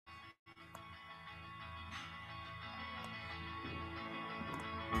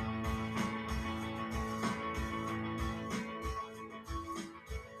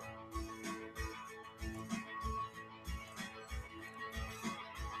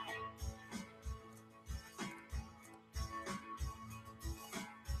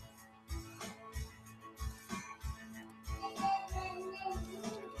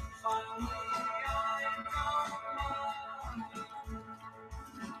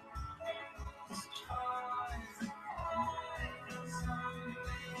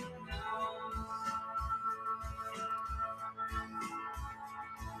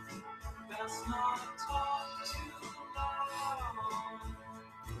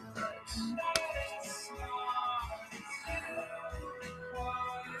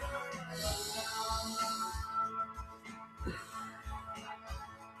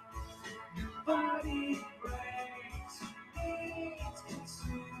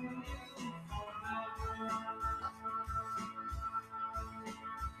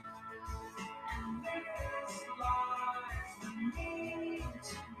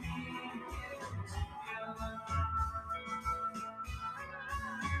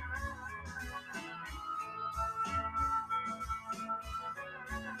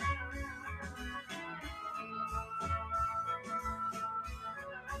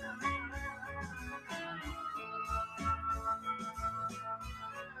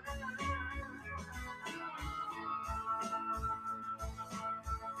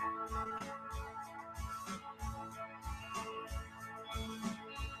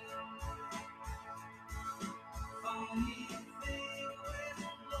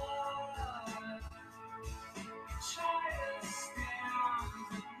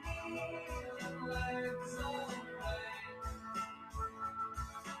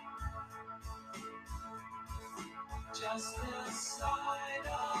Just the side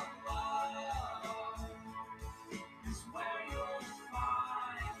of love is where you'll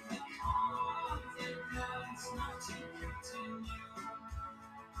find the confidence not to continue.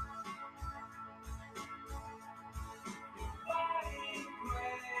 Your body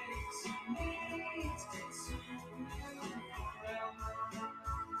breaks, you need to consume you forever.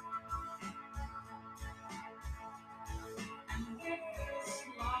 And with this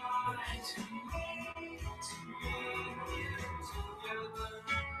life, you need to bring you together.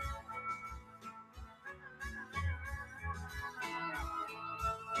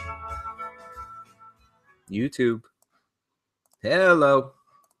 YouTube. Hello.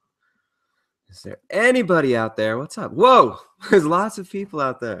 Is there anybody out there? What's up? Whoa, there's lots of people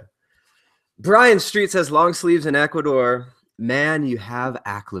out there. Brian Street says long sleeves in Ecuador. Man, you have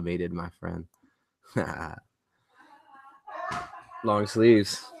acclimated, my friend. Long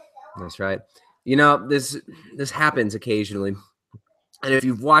sleeves. That's right. You know, this happens occasionally. And if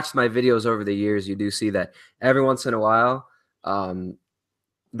you've watched my videos over the years, you do see that every once in a while,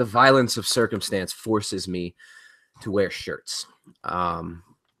 the violence of circumstance forces me to wear shirts. I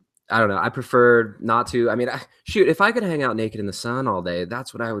don't know. I prefer not to. I mean, shoot, if I could hang out naked in the sun all day,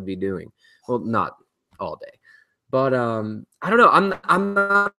 that's what I would be doing. Well, not all day, but I don't know. I'm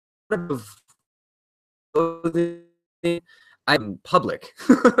not above clothing. I'm public,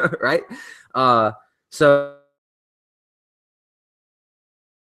 right? So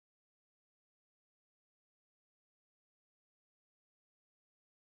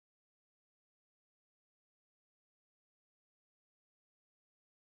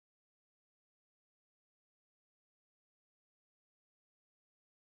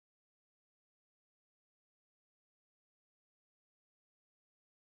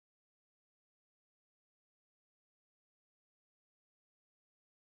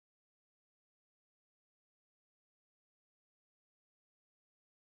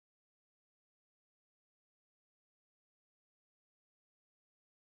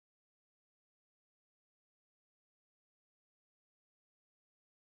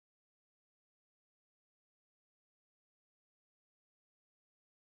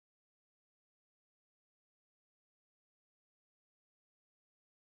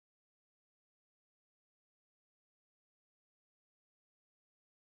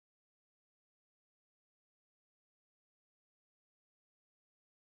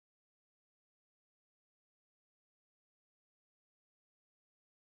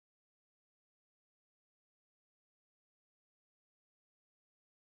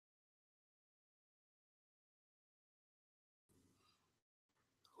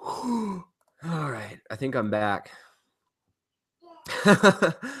all right, I think I'm back.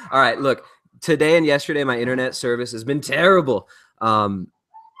 All right, look, today and yesterday my internet service has been terrible. All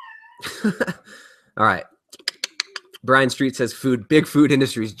right. Brian Street says big food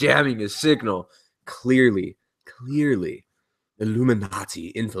industries jamming his signal. Clearly Illuminati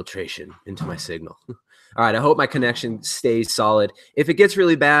infiltration into my signal. All right, I hope my connection stays solid. If it gets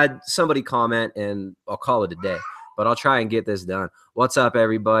really bad, somebody comment and I'll call it a day. But I'll try and get this done. What's up,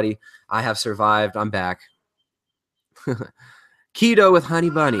 everybody? I have survived. I'm back. Keto with Honey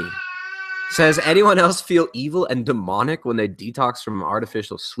Bunny says, anyone else feel evil and demonic when they detox from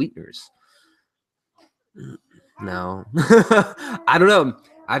artificial sweeteners? No. I don't know.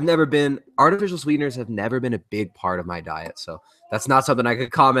 Artificial sweeteners have never been a big part of my diet. So that's not something I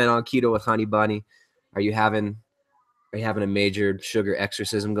could comment on. Keto with Honey Bunny. Are you having a major sugar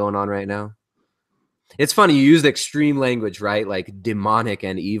exorcism going on right now? It's funny. You used extreme language, right? Like demonic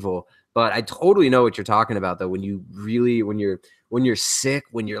and evil. But I totally know what you're talking about, though. When you're sick,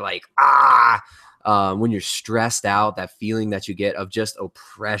 when you're like, when you're stressed out, that feeling that you get of just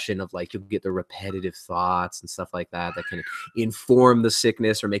oppression, of like, you'll get the repetitive thoughts and stuff like that can inform the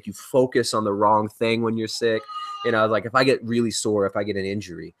sickness or make you focus on the wrong thing when you're sick. Like if I get really sore, if I get an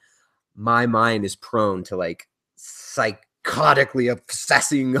injury, my mind is prone to like psychotically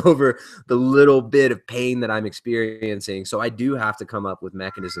obsessing over the little bit of pain that I'm experiencing. So I do have to come up with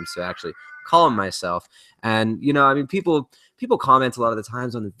mechanisms to actually calm myself. And, I mean, people comment a lot of the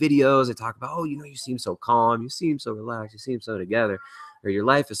times on the videos. They talk about, oh, you seem so calm, you seem so relaxed, you seem so together, or your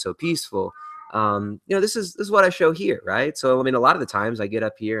life is so peaceful. This is what I show here, right? So, I mean, a lot of the times I get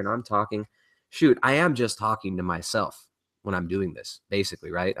up here and I'm talking, I am just talking to myself when I'm doing this, basically,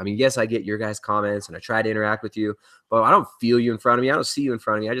 right? I mean, yes, I get your guys' comments and I try to interact with you, but I don't feel you in front of me. I don't see you in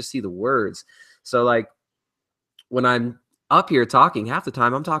front of me. I just see the words. So like when I'm up here talking, half the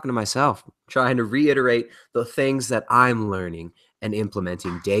time I'm talking to myself, trying to reiterate the things that I'm learning and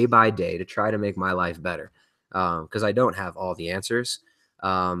implementing day by day to try to make my life better. Because I don't have all the answers.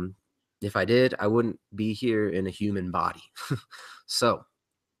 If I did, I wouldn't be here in a human body. So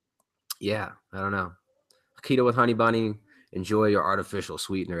yeah, I don't know. Keto with Honey Bunny. Enjoy your artificial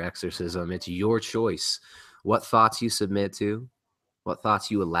sweetener exorcism. It's your choice. What thoughts you submit to, what thoughts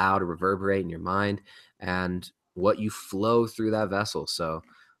you allow to reverberate in your mind, and what you flow through that vessel. So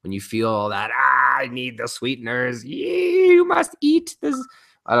when you feel all that, I need the sweeteners, you must eat this.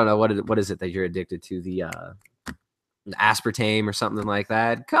 I don't know, what is it that you're addicted to? The aspartame or something like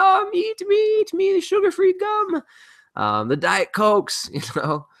that. Come eat me, sugar-free gum. The Diet Cokes,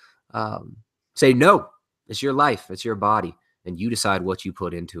 say no. It's your life. It's your body. And you decide what you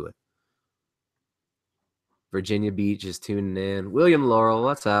put into it. Virginia Beach is tuning in. William Laurel,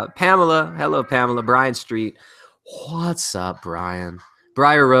 what's up? Pamela, hello, Pamela. Brian Street, what's up, Brian?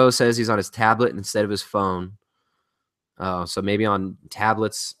 Briar Rose says he's on his tablet instead of his phone. So maybe on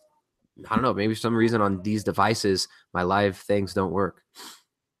tablets, I don't know, maybe for some reason on these devices, my live things don't work.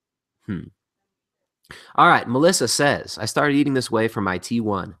 All right, Melissa says, I started eating this way for my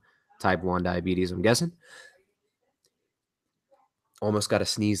T1, type 1 diabetes, I'm guessing. Almost got a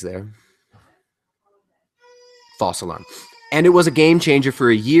sneeze there. False alarm. And it was a game changer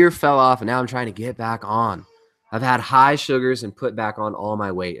for a year, fell off, and now I'm trying to get back on. I've had high sugars and put back on all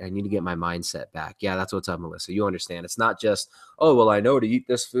my weight. I need to get my mindset back. Yeah, that's what's up, Melissa. You understand. It's not just, oh, well, I know to eat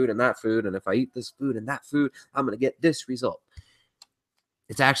this food and that food, and if I eat this food and that food, I'm going to get this result.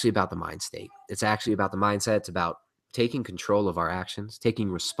 It's actually about the mind state. It's actually about the mindset. It's about taking control of our actions, taking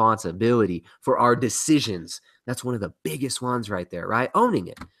responsibility for our decisions. That's one of the biggest ones right there, right? Owning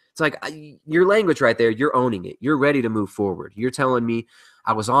it. It's like your language right there. You're owning it. You're ready to move forward. You're telling me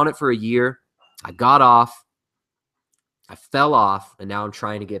I was on it for a year. I got off. I fell off. And now I'm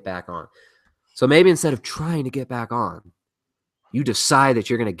trying to get back on. So maybe instead of trying to get back on, you decide that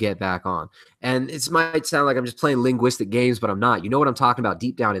you're going to get back on. And it might sound like I'm just playing linguistic games, but I'm not. You know what I'm talking about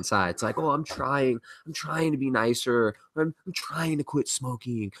deep down inside. It's like, oh, I'm trying to be nicer. I'm trying to quit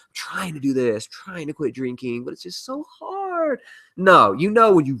smoking. I'm trying to do this, trying to quit drinking, but it's just so hard. No,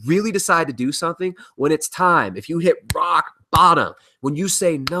 when you really decide to do something, when it's time, if you hit rock bottom, when you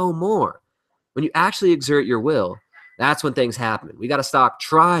say no more, when you actually exert your will, that's when things happen. We got to stop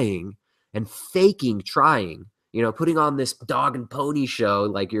trying and faking trying. Putting on this dog and pony show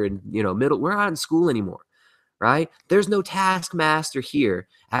like you're in, middle. We're not in school anymore, right? There's no taskmaster here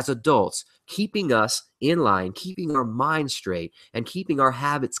as adults keeping us in line, keeping our mind straight, and keeping our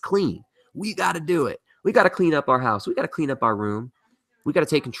habits clean. We got to do it. We got to clean up our house. We got to clean up our room. We got to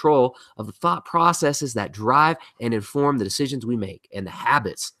take control of the thought processes that drive and inform the decisions we make and the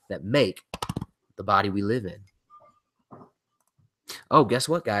habits that make the body we live in. Oh, guess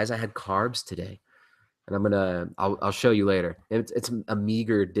what, guys? I had carbs today. And I'll show you later. It's a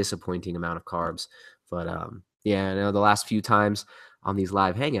meager, disappointing amount of carbs. But yeah, I know the last few times on these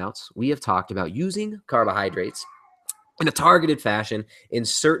live hangouts, we have talked about using carbohydrates in a targeted fashion in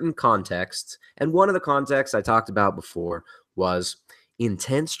certain contexts. And one of the contexts I talked about before was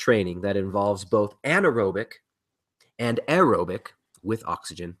intense training that involves both anaerobic and aerobic with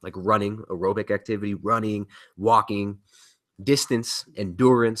oxygen, like running, aerobic activity, running, walking, distance,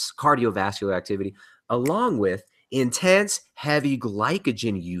 endurance, cardiovascular activity, along with intense, heavy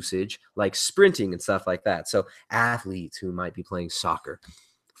glycogen usage, like sprinting and stuff like that. So athletes who might be playing soccer,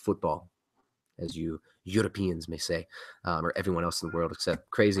 football, as you Europeans may say, or everyone else in the world except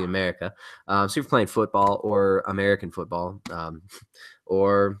crazy America. So if you're playing football or American football,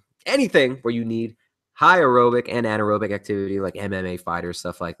 or anything where you need high aerobic and anaerobic activity, like MMA fighters,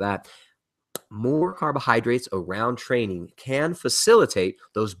 stuff like that, more carbohydrates around training can facilitate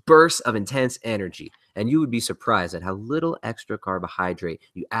those bursts of intense energy. And you would be surprised at how little extra carbohydrate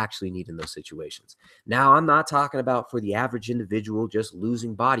you actually need in those situations. Now, I'm not talking about for the average individual just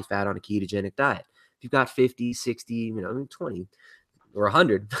losing body fat on a ketogenic diet. If you've got 50, 60, 20 or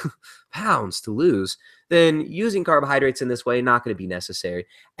 100 pounds to lose, then using carbohydrates in this way not going to be necessary.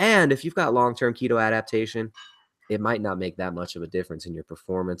 And if you've got long-term keto adaptation, it might not make that much of a difference in your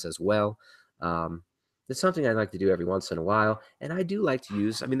performance as well. It's something I like to do every once in a while. And I do like to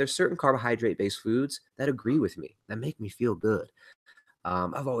use, there's certain carbohydrate-based foods that agree with me, that make me feel good.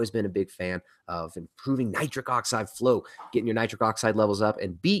 I've always been a big fan of improving nitric oxide flow, getting your nitric oxide levels up,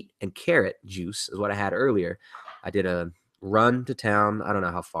 and beet and carrot juice is what I had earlier. I did a run to town. I don't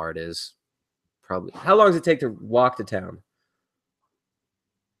know how far it is. Probably. How long does it take to walk to town?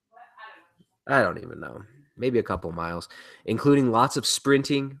 I don't even know. Maybe a couple miles, including lots of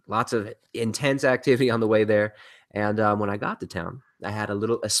sprinting, lots of intense activity on the way there. And when I got to town, I had a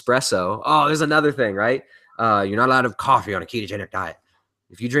little espresso. Oh, there's another thing, right? You're not allowed to have coffee on a ketogenic diet.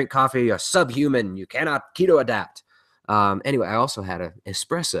 If you drink coffee, you're subhuman. You cannot keto adapt. Anyway, I also had an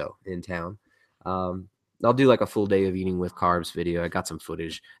espresso in town. I'll do like a full day of eating with carbs video. I got some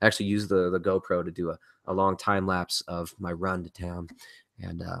footage. I actually used the GoPro to do a long time lapse of my run to town.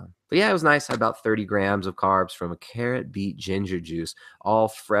 And but yeah, it was nice. I had about 30 grams of carbs from a carrot, beet, ginger juice, all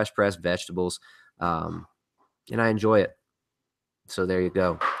fresh pressed vegetables. And I enjoy it. So there you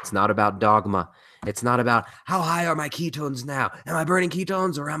go. It's not about dogma. It's not about how high are my ketones now? Am I burning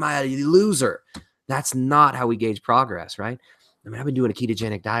ketones or am I a loser? That's not how we gauge progress, right? I've been doing a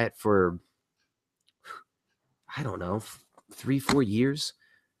ketogenic diet for, I don't know, 3-4 years.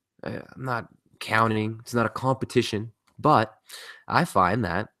 I'm not counting. It's not a competition. But I find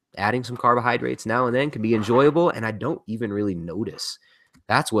that adding some carbohydrates now and then can be enjoyable, and I don't even really notice.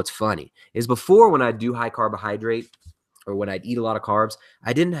 That's what's funny, is before when I'd do high carbohydrate or when I'd eat a lot of carbs,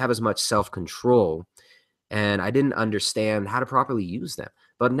 I didn't have as much self-control, and I didn't understand how to properly use them.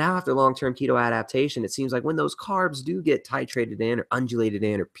 But now after long-term keto adaptation, it seems like when those carbs do get titrated in or undulated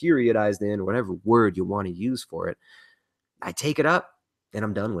in or periodized in, or whatever word you want to use for it, I take it up and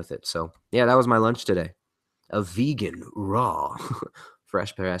I'm done with it. So yeah, that was my lunch today. A vegan, raw,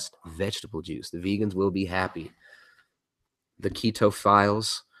 fresh-pressed vegetable juice. The vegans will be happy. The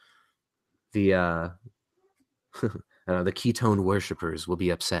ketophiles, the ketone worshippers will be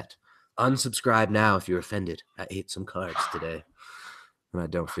upset. Unsubscribe now if you're offended. I ate some carbs today, and I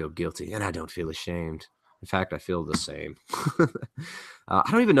don't feel guilty, and I don't feel ashamed. In fact, I feel the same. I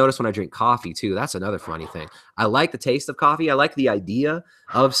don't even notice when I drink coffee, too. That's another funny thing. I like the taste of coffee. I like the idea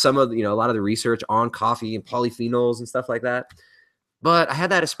of some of, a lot of the research on coffee and polyphenols and stuff like that. But I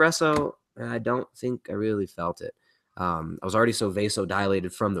had that espresso, and I don't think I really felt it. I was already so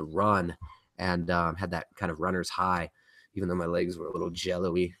vasodilated from the run and had that kind of runner's high, even though my legs were a little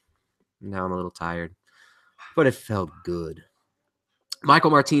jello-y. Now I'm a little tired. But it felt good.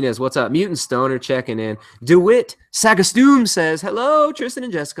 Michael Martinez, what's up? Mutant Stoner checking in. DeWitt Sagastoom says, hello, Tristan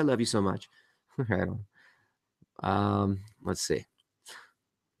and Jessica. Love you so much. Right on. Let's see.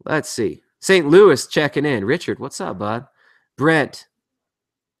 St. Louis checking in. Richard, what's up, bud? Brent,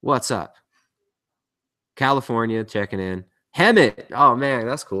 what's up? California checking in. Hemet. Oh, man,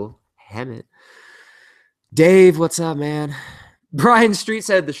 that's cool. Hemet. Dave, what's up, man? Brian Street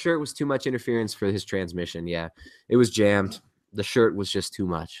said the shirt was too much interference for his transmission. Yeah, it was jammed. The shirt was just too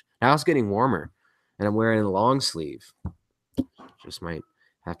much. Now it's getting warmer, and I'm wearing a long sleeve. Just might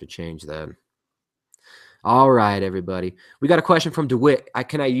have to change that. All right, everybody. We got a question from DeWitt.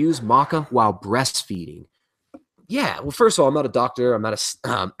 Can I use maca while breastfeeding? Yeah. Well, first of all, I'm not a doctor. I'm not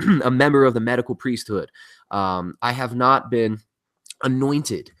a member of the medical priesthood. I have not been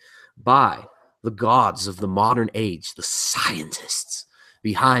anointed by the gods of the modern age, the scientists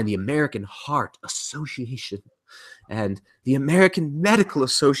behind the American Heart Association and the American Medical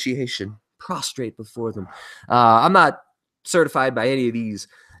Association, prostrate before them. I'm not certified by any of these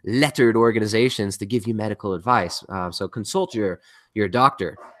lettered organizations to give you medical advice. So consult your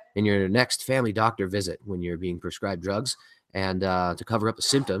doctor in your next family doctor visit when you're being prescribed drugs and to cover up the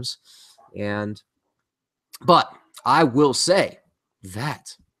symptoms. But I will say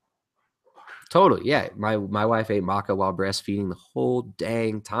that totally, yeah. My wife ate maca while breastfeeding the whole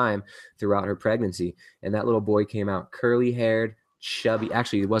dang time throughout her pregnancy. And that little boy came out curly-haired, chubby.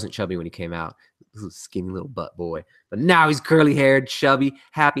 Actually, he wasn't chubby when he came out. He was a skinny little butt boy. But now he's curly-haired, chubby,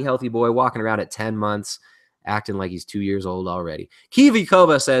 happy, healthy boy, walking around at 10 months, acting like he's 2 years old already. Kiwi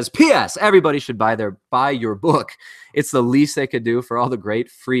Kova says, P.S. Everybody should buy your book. It's the least they could do for all the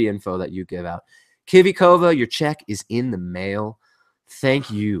great free info that you give out. Kiwi Kova, your check is in the mail. Thank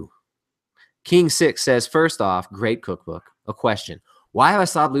you. King 6 says, first off, great cookbook. A question. Why have I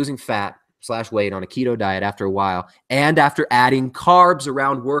stopped losing fat/weight on a keto diet after a while and after adding carbs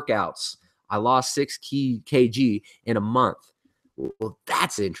around workouts? I lost 6 kg in a month. Well,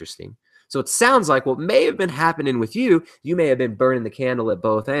 that's interesting. So it sounds like what may have been happening with you, you may have been burning the candle at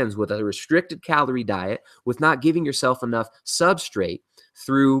both ends with a restricted calorie diet, with not giving yourself enough substrate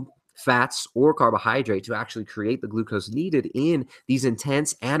through fats or carbohydrate to actually create the glucose needed in these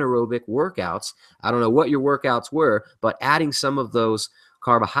intense anaerobic workouts. I don't know what your workouts were, but adding some of those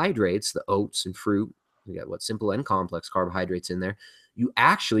carbohydrates, the oats and fruit, we got what simple and complex carbohydrates in there, you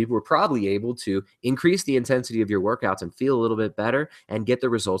actually were probably able to increase the intensity of your workouts and feel a little bit better and get the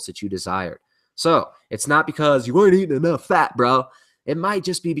results that you desired. So it's not because you weren't eating enough fat, bro. It might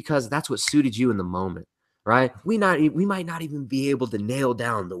just be because that's what suited you in the moment, right? We might not even be able to nail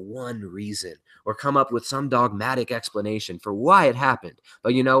down the one reason or come up with some dogmatic explanation for why it happened.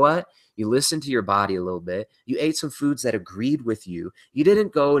 But you know what? You listened to your body a little bit. You ate some foods that agreed with you. You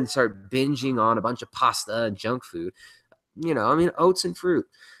didn't go and start binging on a bunch of pasta and junk food. Oats and fruit,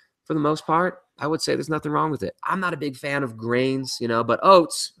 for the most part, I would say there's nothing wrong with it. I'm not a big fan of grains, but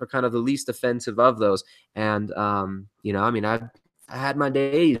oats are kind of the least offensive of those. And, I had my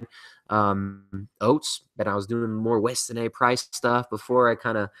days, oats, but I was doing more Weston A. Price stuff before I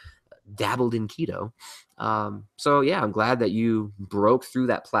kind of dabbled in keto. So yeah, I'm glad that you broke through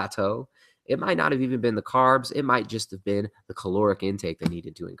that plateau. It might not have even been the carbs. It might just have been the caloric intake that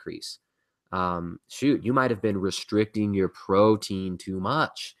needed to increase. You might have been restricting your protein too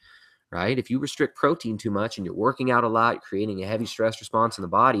much, right? If you restrict protein too much and you're working out a lot, creating a heavy stress response in the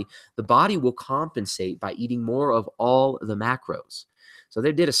body will compensate by eating more of all the macros. So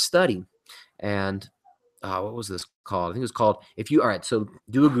they did a study, and what was this called? I think it was called, so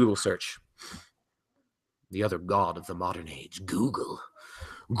do a Google search. The other god of the modern age, Google,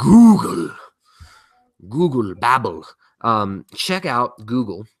 Babel. Check out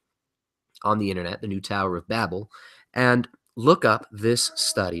Google on the internet, the new Tower of Babel, and look up this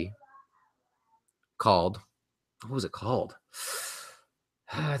study called, what was it called?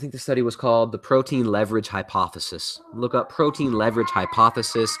 I think the study was called the Protein Leverage Hypothesis. Look up Protein Leverage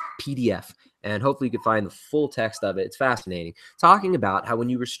Hypothesis PDF, and hopefully you can find the full text of it. It's fascinating. Talking about how when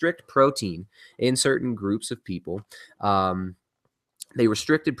you restrict protein in certain groups of people, they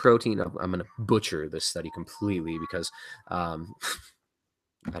restricted protein. I'm going to butcher this study completely because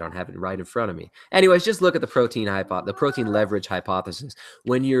I don't have it right in front of me. Anyways, just look at the protein leverage hypothesis.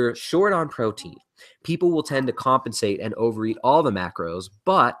 When you're short on protein, people will tend to compensate and overeat all the macros,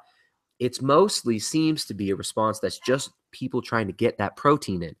 but it's mostly seems to be a response that's just people trying to get that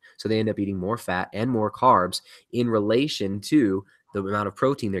protein in. So they end up eating more fat and more carbs in relation to the amount of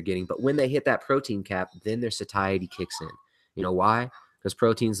protein they're getting. But when they hit that protein cap, then their satiety kicks in. You know why? Because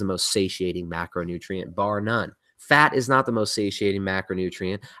protein is the most satiating macronutrient, bar none. Fat is not the most satiating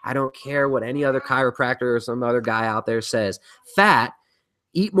macronutrient. I don't care what any other chiropractor or some other guy out there says.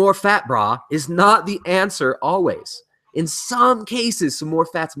 Eat more fat, brah, is not the answer always. In some cases, some more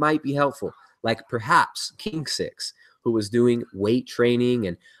fats might be helpful, like perhaps King 6, who was doing weight training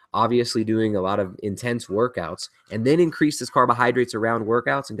and obviously doing a lot of intense workouts and then increased his carbohydrates around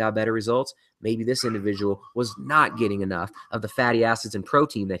workouts and got better results. Maybe this individual was not getting enough of the fatty acids and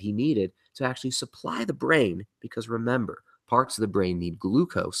protein that he needed to actually supply the brain, because remember, parts of the brain need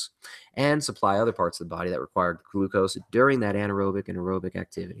glucose and supply other parts of the body that require glucose during that anaerobic and aerobic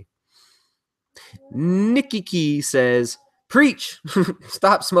activity. Nikki Key says, preach,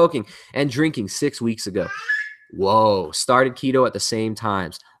 stop smoking and drinking 6 weeks ago. Whoa, started keto at the same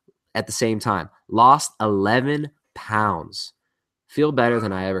time, lost 11 pounds. Feel better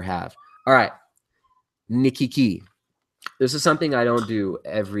than I ever have. All right, Nikki Key. This is something I don't do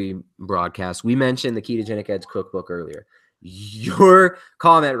every broadcast. We mentioned the Ketogenic Edge cookbook earlier. Your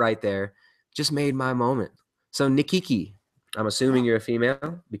comment right there just made my moment. So Nikki, I'm assuming you're a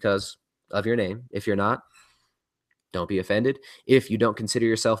female because of your name. If you're not, don't be offended. If you don't consider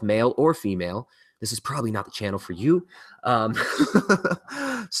yourself male or female, this is probably not the channel for you.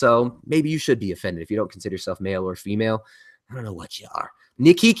 So maybe you should be offended if you don't consider yourself male or female. I don't know what you are.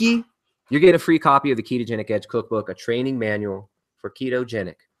 Nikki, you're getting a free copy of the Ketogenic Edge cookbook, a training manual for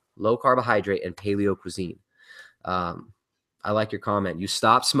ketogenic, low carbohydrate, and paleo cuisine. I like your comment. You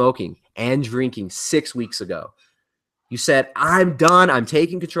stopped smoking and drinking 6 weeks ago. You said, I'm done. I'm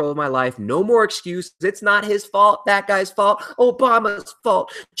taking control of my life. No more excuses. It's not his fault, that guy's fault, Obama's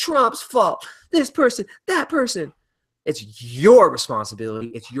fault, Trump's fault, this person, that person. It's your responsibility.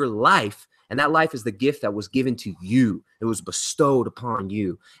 It's your life. And that life is the gift that was given to you. It was bestowed upon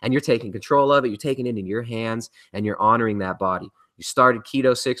you. And you're taking control of it. You're taking it in your hands and you're honoring that body. You started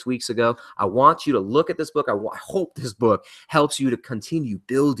keto 6 weeks ago. I want you to look at this book. I hope this book helps you to continue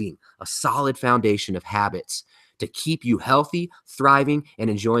building a solid foundation of habits to keep you healthy, thriving,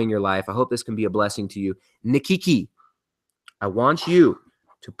 and enjoying your life. I hope this can be a blessing to you. Nikiki, I want you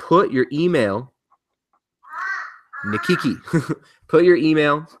to put your email, Nikiki, put your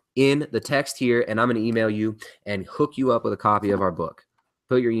email in the text here, and I'm going to email you and hook you up with a copy of our book.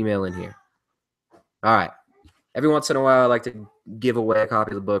 Put your email in here. All right. Every once in a while, I like to give away a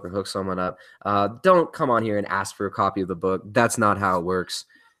copy of the book or hook someone up. Don't come on here and ask for a copy of the book. That's not how it works.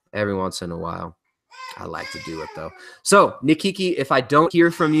 Every once in a while, I like to do it, though. So, Nikiki, if I don't hear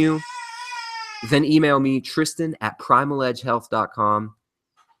from you, then email me, Tristan@primaledgehealth.com.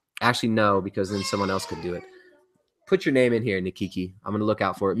 Actually, no, because then someone else could do it. Put your name in here, Nikiki. I'm going to look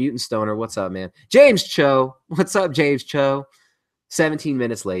out for it. Mutant Stoner, what's up, man? James Cho. What's up, James Cho? 17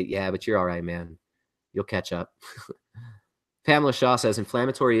 minutes late. Yeah, but you're all right, man. You'll catch up. Pamela Shaw says,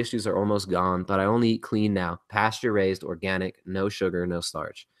 inflammatory issues are almost gone, but I only eat clean now. Pasture-raised, organic, no sugar, no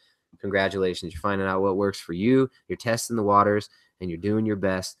starch. Congratulations. You're finding out what works for you. You're testing the waters, and you're doing your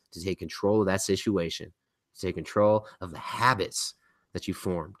best to take control of that situation, to take control of the habits that you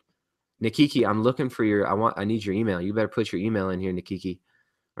formed. Nikiki, I'm looking for I need your email. You better put your email in here, Nikiki,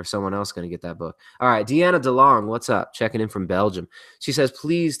 or someone else going to get that book. All right, Deanna DeLong, what's up? Checking in from Belgium. She says,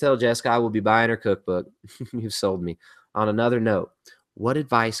 please tell Jessica I will be buying her cookbook. You've sold me. On another note, what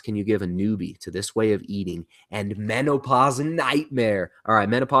advice can you give a newbie to this way of eating and menopause nightmare? All right,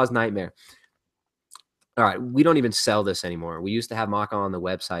 menopause nightmare. All right, we don't even sell this anymore. We used to have maca on the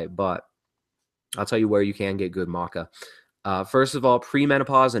website, but I'll tell you where you can get good maca. First of all,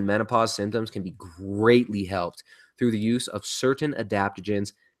 premenopause and menopause symptoms can be greatly helped through the use of certain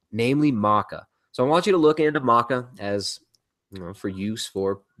adaptogens, namely maca. So I want you to look into maca as for use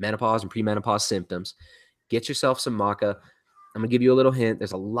for menopause and premenopause symptoms. Get yourself some maca. I'm going to give you a little hint.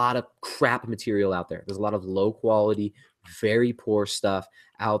 There's a lot of crap material out there. There's a lot of low quality, very poor stuff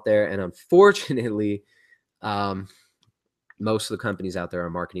out there. And unfortunately, most of the companies out there are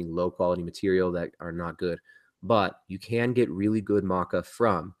marketing low quality material that are not good. But you can get really good maca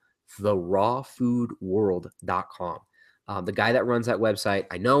from therawfoodworld.com. The guy that runs that website,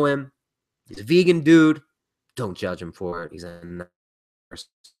 I know him. He's a vegan dude. Don't judge him for it. He's a nice person.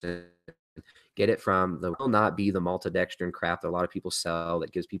 Get it from will not be the maltodextrin crap that a lot of people sell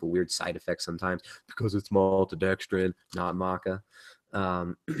that gives people weird side effects sometimes because it's maltodextrin, not maca.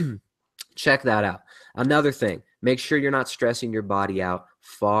 Check that out. Another thing, make sure you're not stressing your body out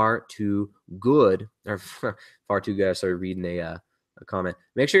far too good. I started reading a comment.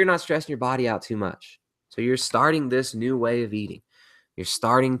 Make sure you're not stressing your body out too much. So you're starting this new way of eating. You're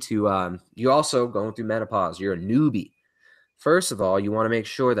starting to, you're also going through menopause. You're a newbie. First of all, you want to make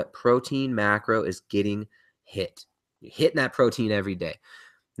sure that protein macro is getting hit. You're hitting that protein every day.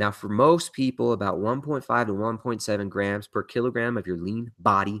 Now, for most people, about 1.5 to 1.7 grams per kilogram of your lean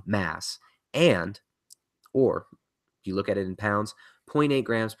body mass, or if you look at it in pounds, 0.8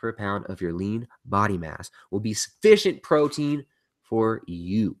 grams per pound of your lean body mass will be sufficient protein for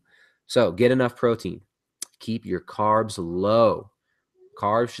you. So get enough protein. Keep your carbs low.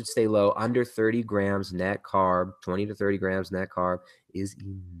 Carbs should stay low, under 30 grams net carb. 20 to 30 grams net carb is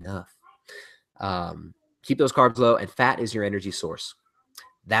enough. Keep those carbs low, and fat is your energy source.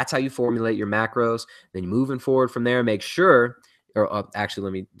 That's how you formulate your macros. Then moving forward from there, make sure, actually,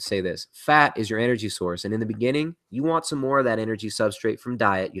 let me say this. Fat is your energy source. And in the beginning, you want some more of that energy substrate from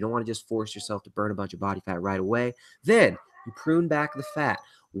diet. You don't want to just force yourself to burn a bunch of body fat right away. Then you prune back the fat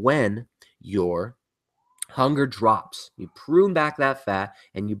when your hunger drops. You prune back that fat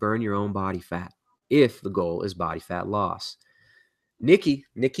and you burn your own body fat if the goal is body fat loss.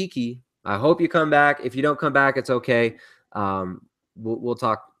 Nikiki, I hope you come back. If you don't come back, it's okay. We'll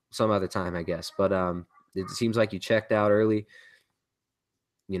talk some other time, I guess. But it seems like you checked out early.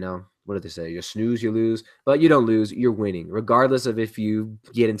 You know, what did they say? You snooze, you lose. But you don't lose. You're winning. Regardless of if you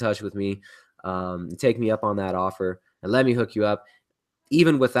get in touch with me, take me up on that offer, and let me hook you up.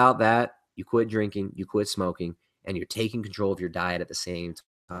 Even without that, you quit drinking, you quit smoking, and you're taking control of your diet at the same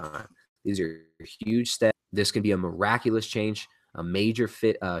time. These are huge steps. This can be a miraculous change, a major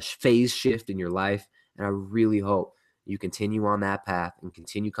phase shift in your life. And I really hope you continue on that path and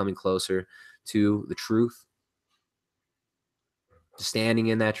continue coming closer to the truth, to standing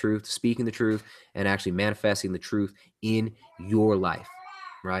in that truth, to speaking the truth, and actually manifesting the truth in your life,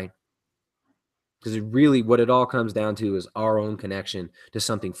 right? Because what it all comes down to is our own connection to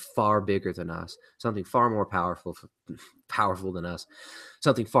something far bigger than us, something far more powerful than us,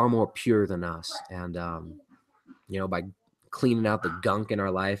 something far more pure than us. And, by cleaning out the gunk in our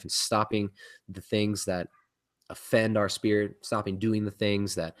life and stopping the things that offend our spirit, stopping doing the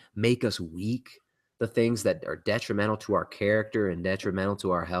things that make us weak, the things that are detrimental to our character and detrimental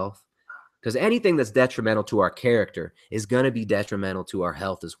to our health. Because anything that's detrimental to our character is going to be detrimental to our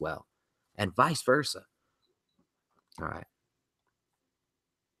health as well, and vice versa. All right.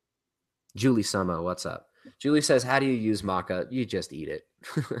 Julie Summo, what's up? Julie says, how do you use maca? You just eat it.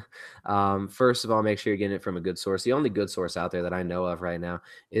 First of all, make sure you're getting it from a good source. The only good source out there that I know of right now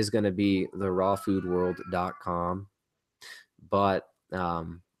is going to be the rawfoodworld.com. But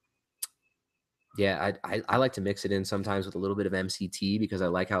yeah, I like to mix it in sometimes with a little bit of MCT because I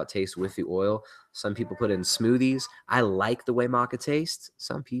like how it tastes with the oil. Some people put it in smoothies. I like the way maca tastes.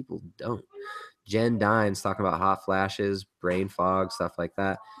 Some people don't. Jen Dines talking about hot flashes, brain fog, stuff like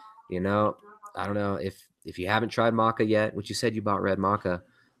that. You know, I don't know if you haven't tried maca yet, which you said you bought red maca.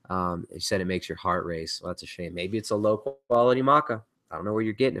 You said it makes your heart race. Well, that's a shame. Maybe it's a low quality maca. I don't know where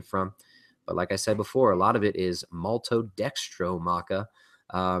you're getting it from. But like I said before, a lot of it is maltodextro maca.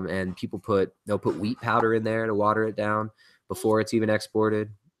 And they'll put wheat powder in there to water it down before it's even exported.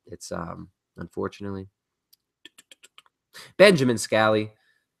 It's unfortunately. Benjamin Scally.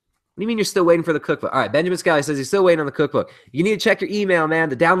 What do you mean you're still waiting for the cookbook? All right, Benjamin Scally says he's still waiting on the cookbook. You need to check your email, man.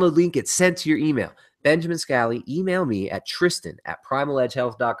 The download link gets sent to your email. Benjamin Scally, email me at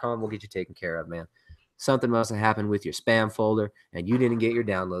Tristan@primaledgehealth.com. We'll get you taken care of, man. Something must have happened with your spam folder, and you didn't get your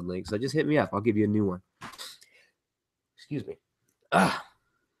download link. So just hit me up. I'll give you a new one. Excuse me.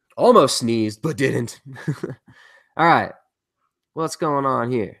 Almost sneezed, but didn't. All right. What's going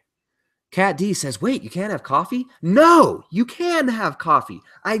on here? Cat D says, wait, you can't have coffee? No, you can have coffee.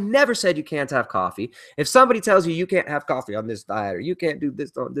 I never said you can't have coffee. If somebody tells you you can't have coffee on this diet, or you can't do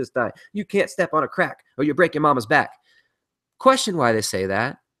this on this diet, you can't step on a crack, or you break your mama's back, question why they say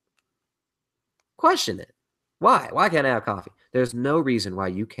that. Question it. Why? Why can't I have coffee? There's no reason why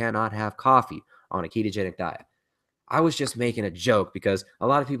you cannot have coffee on a ketogenic diet. I was just making a joke because a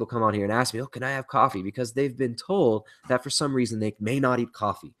lot of people come on here and ask me, oh, can I have coffee? Because they've been told that for some reason they may not eat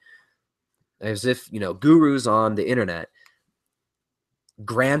coffee. As if, gurus on the internet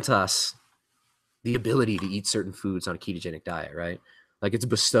grant us the ability to eat certain foods on a ketogenic diet, right? Like it's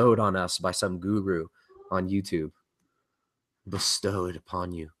bestowed on us by some guru on YouTube. Bestowed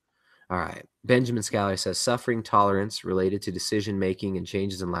upon you. All right. Benjamin Scally says, suffering tolerance related to decision-making and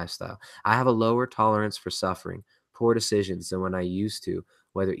changes in lifestyle. I have a lower tolerance for suffering, poor decisions than when I used to,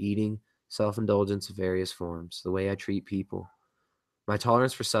 whether eating, self-indulgence of various forms, the way I treat people. My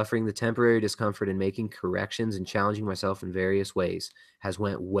tolerance for suffering, the temporary discomfort in making corrections and challenging myself in various ways has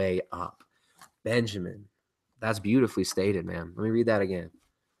went way up. Benjamin, that's beautifully stated, man. Let me read that again.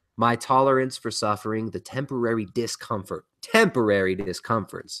 My tolerance for suffering, the temporary discomforts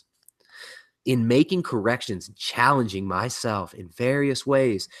in making corrections and challenging myself in various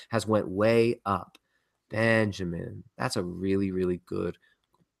ways has went way up. Benjamin, that's a really, really good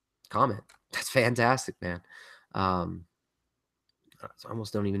comment. That's fantastic, man. I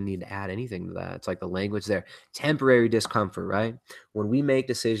almost don't even need to add anything to that. It's like the language there. Temporary discomfort, right? When we make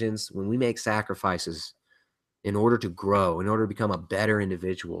decisions, when we make sacrifices in order to grow, in order to become a better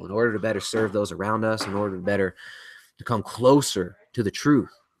individual, in order to better serve those around us, in order to come closer to the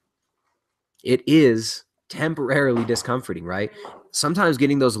truth, it is temporarily discomforting, right? Sometimes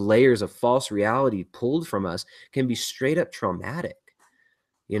getting those layers of false reality pulled from us can be straight up traumatic.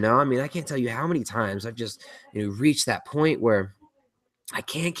 I mean, I can't tell you how many times I've just reached that point where I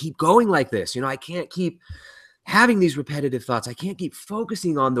can't keep going like this. I can't keep having these repetitive thoughts. I can't keep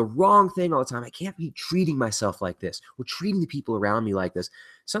focusing on the wrong thing all the time. I can't be treating myself like this or treating the people around me like this.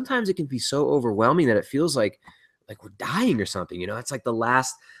 Sometimes it can be so overwhelming that it feels like we're dying or something. It's like the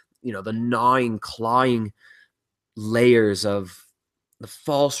last, the gnawing, clawing layers of the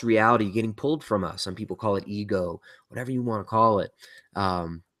false reality getting pulled from us. Some people call it ego, whatever you want to call it.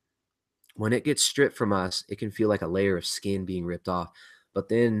 When it gets stripped from us, it can feel like a layer of skin being ripped off. But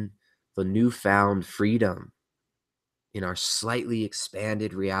then the newfound freedom in our slightly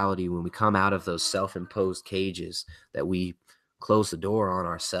expanded reality, when we come out of those self-imposed cages that we close the door on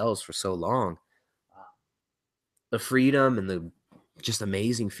ourselves for so long, the freedom and the just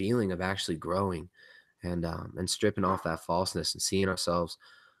amazing feeling of actually growing and stripping off that falseness and seeing ourselves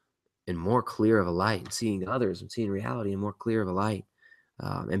in more clear of a light, and seeing others and seeing reality in more clear of a light,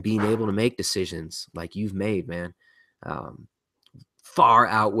 and being able to make decisions like you've made, man, far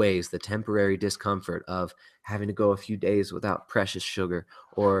outweighs the temporary discomfort of having to go a few days without precious sugar,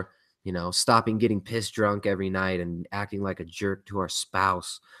 or stopping getting pissed drunk every night and acting like a jerk to our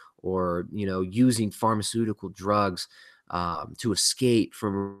spouse, or using pharmaceutical drugs to escape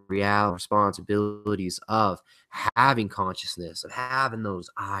from real responsibilities of having consciousness, of having those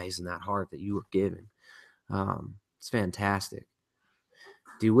eyes and that heart that you were given. It's fantastic.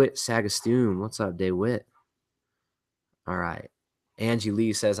 DeWitt Sagastoon, what's up, DeWitt? All right. Angie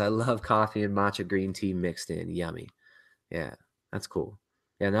Lee says, I love coffee and matcha green tea mixed in. Yummy. Yeah, that's cool.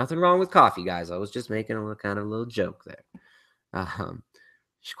 Yeah, nothing wrong with coffee, guys. I was just making a kind of little joke there. Of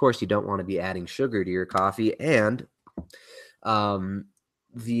course, you don't want to be adding sugar to your coffee. And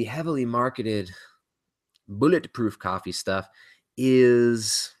the heavily marketed bulletproof coffee stuff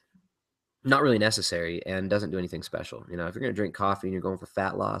is not really necessary and doesn't do anything special. You know, if you're going to drink coffee and you're going for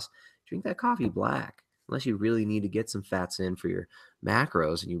fat loss, drink that coffee black, unless you really need to get some fats in for your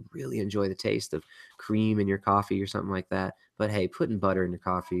macros and you really enjoy the taste of cream in your coffee or something like that. But hey, putting butter in your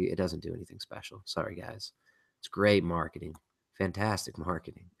coffee, it doesn't do anything special. Sorry, guys. It's great marketing. Fantastic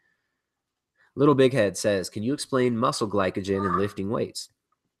marketing. Little Big Head says, can you explain muscle glycogen and lifting weights?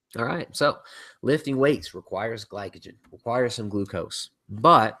 All right, so lifting weights requires glycogen, requires some glucose,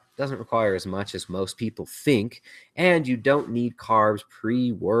 but doesn't require as much as most people think, and you don't need carbs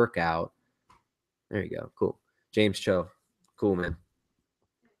pre-workout. There you go, cool. James Cho, cool, man.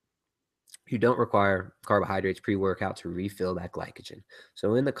 You don't require carbohydrates pre-workout to refill that glycogen.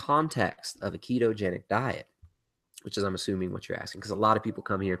 So in the context of a ketogenic diet, which is I'm assuming what you're asking, because a lot of people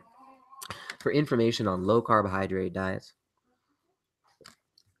come here for information on low carbohydrate diets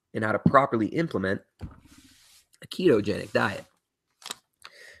and how to properly implement a ketogenic diet.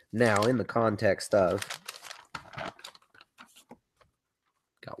 Now, in the context of,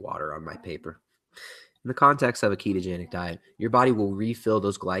 got water on my paper. In the context of a ketogenic diet, your body will refill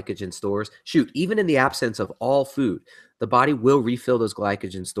those glycogen stores. Shoot, even in the absence of all food, the body will refill those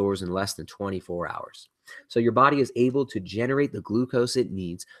glycogen stores in less than 24 hours. So your body is able to generate the glucose it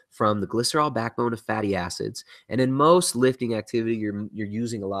needs from the glycerol backbone of fatty acids. And in most lifting activity, you're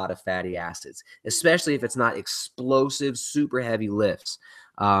using a lot of fatty acids, especially if it's not explosive, super heavy lifts.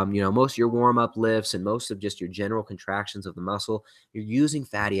 Most of your warm-up lifts and most of just your general contractions of the muscle, you're using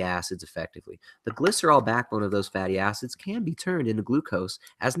fatty acids effectively. The glycerol backbone of those fatty acids can be turned into glucose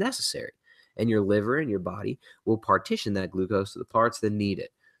as necessary, and your liver and your body will partition that glucose to the parts that need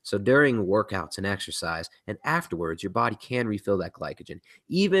it. So during workouts and exercise and afterwards, your body can refill that glycogen.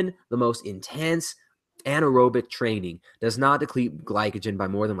 Even the most intense anaerobic training does not deplete glycogen by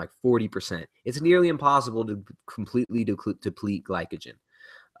more than like 40%. It's nearly impossible to completely deplete glycogen.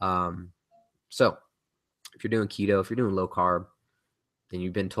 So if you're doing keto, if you're doing low carb, and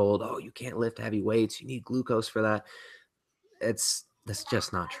you've been told, oh, you can't lift heavy weights, you need glucose for that, that's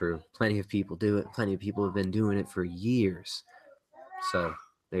just not true. Plenty of people do it. Plenty of people have been doing it for years. So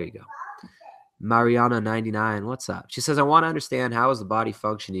there you go. Mariana99, what's up? She says, I want to understand how is the body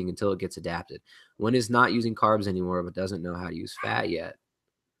functioning until it gets adapted. When it's not using carbs anymore, but doesn't know how to use fat yet.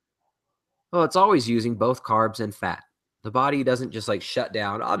 Well, it's always using both carbs and fat. The body doesn't just like shut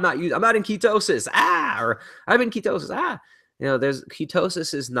down. I'm not in ketosis. Or I'm in ketosis.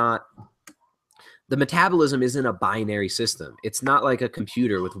 Ketosis is not, the metabolism isn't a binary system. It's not like a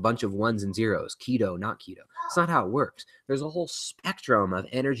computer with a bunch of ones and zeros, keto, not keto. It's not how it works. There's a whole spectrum of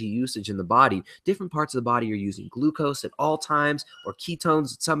energy usage in the body. Different parts of the body are using glucose at all times or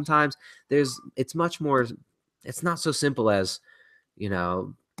ketones at sometimes. It's much more, it's not so simple as,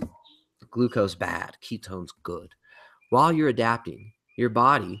 glucose bad, ketones good. While you're adapting, your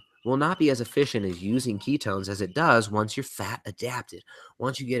body will not be as efficient as using ketones as it does once you're fat adapted,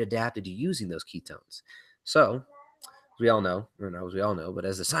 once you get adapted to using those ketones. So, as we all know, but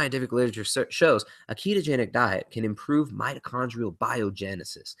as the scientific literature shows, a ketogenic diet can improve mitochondrial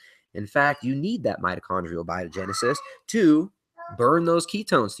biogenesis. In fact, you need that mitochondrial biogenesis to burn those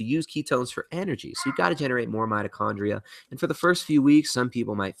ketones, to use ketones for energy. So you've got to generate more mitochondria. And for the first few weeks, some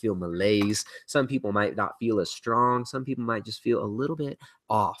people might feel malaise. Some people might not feel as strong. Some people might just feel a little bit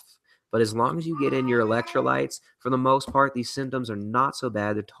off. But as long as you get in your electrolytes, for the most part, these symptoms are not so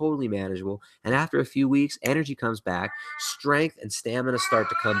bad. They're totally manageable. And after a few weeks, energy comes back, strength and stamina start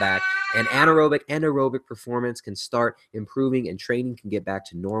to come back, and anaerobic and aerobic performance can start improving, and training can get back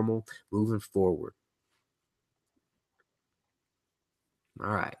to normal moving forward.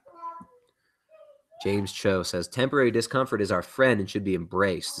 All right. James Cho says, temporary discomfort is our friend and should be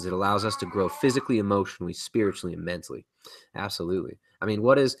embraced as it allows us to grow physically, emotionally, spiritually, and mentally. Absolutely.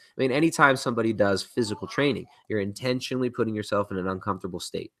 Anytime somebody does physical training, you're intentionally putting yourself in an uncomfortable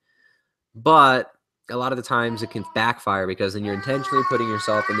state. But a lot of the times it can backfire because then you're intentionally putting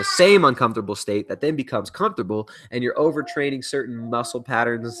yourself in the same uncomfortable state that then becomes comfortable, and you're overtraining certain muscle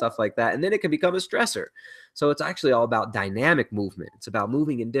patterns and stuff like that. And then it can become a stressor. So it's actually all about dynamic movement. It's about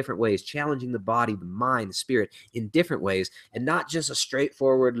moving in different ways, challenging the body, the mind, the spirit in different ways, and not just a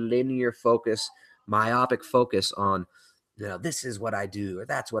straightforward linear focus, myopic focus on, this is what I do or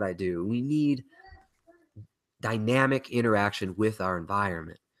that's what I do. We need dynamic interaction with our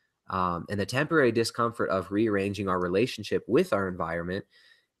environment. And the temporary discomfort of rearranging our relationship with our environment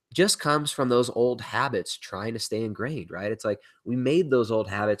just comes from those old habits trying to stay ingrained, right? It's like we made those old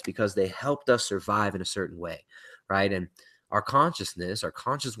habits because they helped us survive in a certain way, right? And our conscious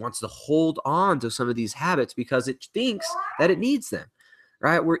wants to hold on to some of these habits because it thinks that it needs them,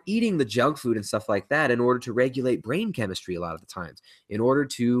 right? We're eating the junk food and stuff like that in order to regulate brain chemistry a lot of the times, in order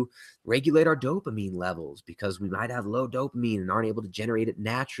to regulate our dopamine levels because we might have low dopamine and aren't able to generate it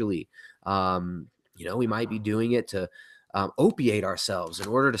naturally. We might be doing it to opiate ourselves in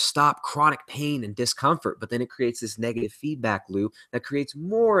order to stop chronic pain and discomfort. But then it creates this negative feedback loop that creates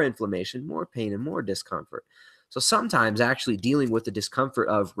more inflammation, more pain, and more discomfort. So sometimes actually dealing with the discomfort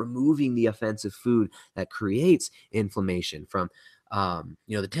of removing the offensive food that creates inflammation from,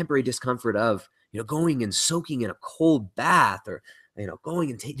 the temporary discomfort of, going and soaking in a cold bath or,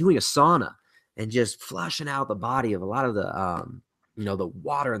 going and doing a sauna and just flushing out the body of a lot of the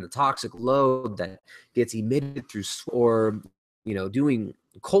water and the toxic load that gets emitted through, or, doing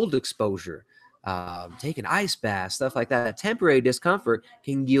cold exposure, taking ice baths, stuff like that. Temporary discomfort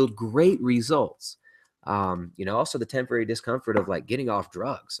can yield great results. Also the temporary discomfort of like getting off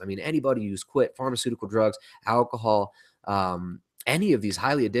drugs. I mean, anybody who's quit pharmaceutical drugs, alcohol, any of these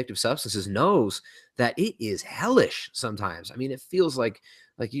highly addictive substances knows that it is hellish sometimes. I mean, it feels like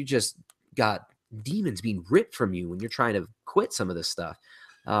you just got demons being ripped from you when you're trying to quit some of this stuff.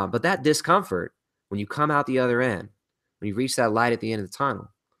 But that discomfort, when you come out the other end, when you reach that light at the end of the tunnel,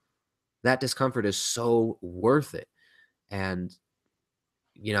 that discomfort is so worth it. And,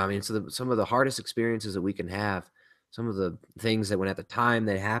 so some of the hardest experiences that we can have, some of the things that when at the time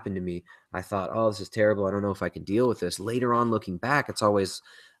that happened to me, I thought, oh, this is terrible. I don't know if I can deal with this. Later on, looking back, it's always,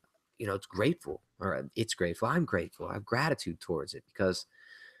 it's grateful, or it's grateful. I'm grateful. I have gratitude towards it because,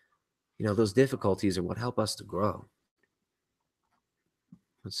 those difficulties are what help us to grow.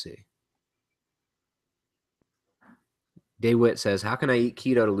 Let's see. DeWitt says, how can I eat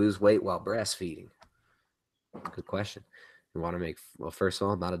keto to lose weight while breastfeeding? Good question. You want to make, well, first of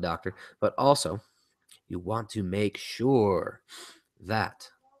all, I'm not a doctor, but also you want to make sure that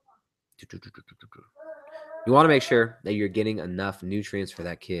you're getting enough nutrients for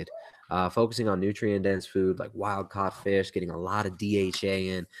that kid. Focusing on nutrient-dense food like wild-caught fish, getting a lot of DHA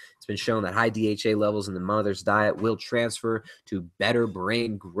in. It's been shown that high DHA levels in the mother's diet will transfer to better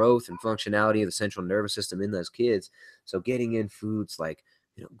brain growth and functionality of the central nervous system in those kids. So getting in foods like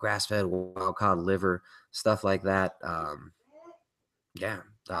grass-fed wild-caught liver, stuff like that,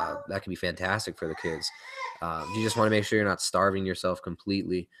 that can be fantastic for the kids. You just want to make sure you're not starving yourself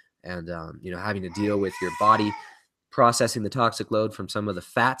completely and, having to deal with your body processing the toxic load from some of the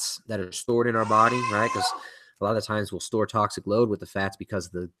fats that are stored in our body, right? Because a lot of the times we'll store toxic load with the fats because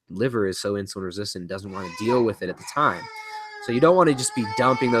the liver is so insulin resistant, doesn't want to deal with it at the time. So you don't want to just be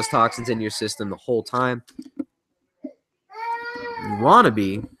dumping those toxins in your system the whole time. You want to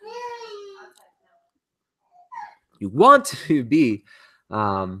be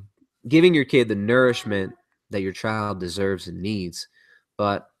giving your kid the nourishment that your child deserves and needs,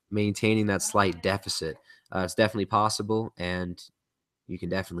 but maintaining that slight deficit. It's definitely possible, and you can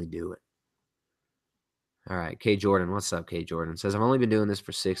definitely do it. All right, K. Jordan. What's up, K. Jordan? Says, I've only been doing this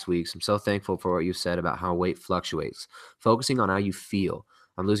for 6 weeks. I'm so thankful for what you said about how weight fluctuates. Focusing on how you feel.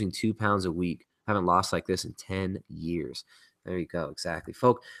 I'm losing 2 pounds a week. I haven't lost like this in 10 years. There you go. Exactly.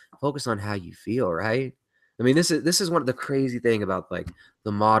 Focus on how you feel, right? I mean, this is one of the crazy thing about like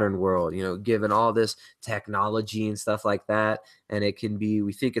the modern world, given all this technology and stuff like that. And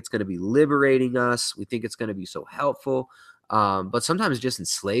we think it's going to be liberating us. We think it's going to be so helpful. But sometimes it just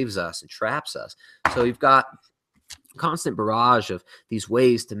enslaves us and traps us. So you've got constant barrage of these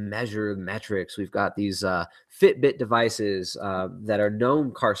ways to measure metrics. We've got these Fitbit devices that are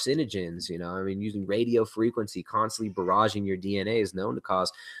known carcinogens, using radio frequency, constantly barraging your DNA is known to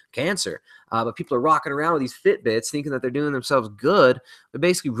cause cancer. But people are rocking around with these Fitbits thinking that they're doing themselves good. They're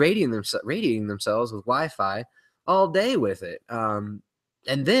basically radiating themselves with Wi-Fi all day with it. And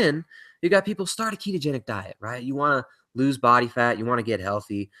then you got people start a ketogenic diet, right? You want to lose body fat. You want to get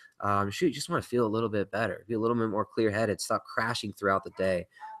healthy. You just want to feel a little bit better, be a little bit more clear-headed, stop crashing throughout the day,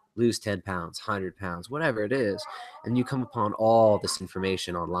 lose 10 pounds, 100 pounds, whatever it is. And you come upon all this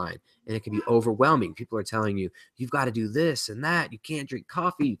information online, and it can be overwhelming. People are telling you, you've got to do this and that. You can't drink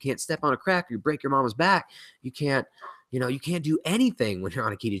coffee. You can't step on a crack. You break your mama's back. You can't do anything when you're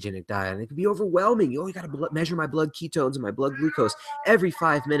on a ketogenic diet. And it can be overwhelming. You got to measure my blood ketones and my blood glucose every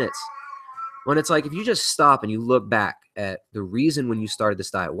 5 minutes. When it's like, if you just stop and you look back at the reason when you started this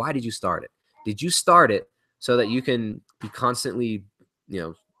diet, why did you start it? Did you start it so that you can be constantly,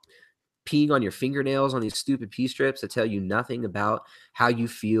 peeing on your fingernails on these stupid pee strips that tell you nothing about how you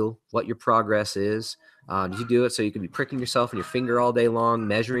feel, what your progress is? Did you do it so you could be pricking yourself in your finger all day long,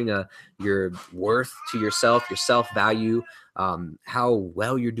 measuring your worth to yourself, your self-value, how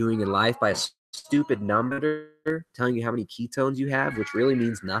well you're doing in life by a stupid number telling you how many ketones you have, which really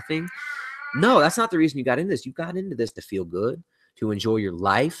means nothing? No, that's not the reason you got into this. You got into this to feel good, to enjoy your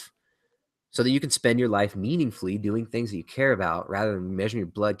life, so that you can spend your life meaningfully doing things that you care about rather than measuring your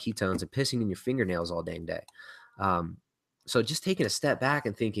blood ketones and pissing in your fingernails all dang day. So just taking a step back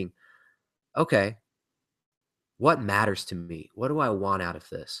and thinking, okay, what matters to me? What do I want out of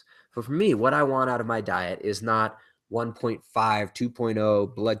this? For me, what I want out of my diet is not 1.5,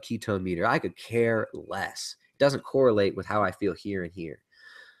 2.0 blood ketone meter. I could care less. It doesn't correlate with how I feel here and here.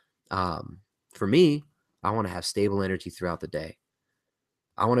 For me, I want to have stable energy throughout the day.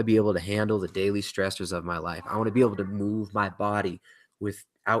 I want to be able to handle the daily stressors of my life. I want to be able to move my body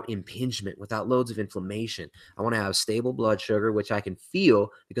without impingement, without loads of inflammation. I want to have stable blood sugar, which I can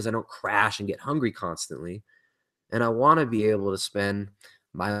feel because I don't crash and get hungry constantly. And I want to be able to spend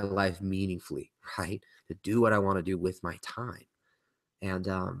my life meaningfully, right? To do what I want to do with my time. And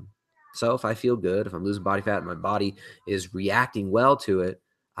so if I feel good, if I'm losing body fat and my body is reacting well to it,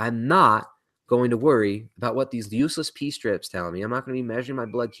 I'm not going to worry about what these useless pee strips tell me. I'm not going to be measuring my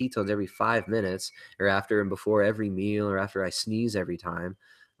blood ketones every 5 minutes or after and before every meal or after I sneeze every time.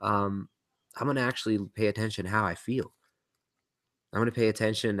 I'm going to actually pay attention to how I feel. I'm going to pay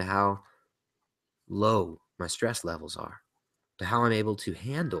attention to how low my stress levels are, to how I'm able to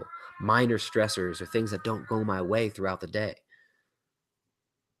handle minor stressors or things that don't go my way throughout the day.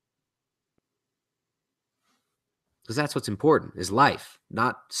 Because that's what's important, is life,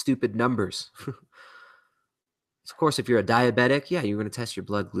 not stupid numbers. Of course, if you're a diabetic, yeah, you're going to test your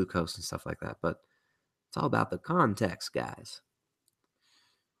blood glucose and stuff like that. But it's all about the context, guys.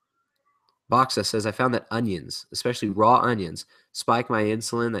 Boxa says, I found that onions, especially raw onions, spike my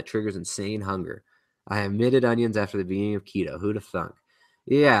insulin that triggers insane hunger. I omitted onions after the beginning of keto. Who'd have thunk?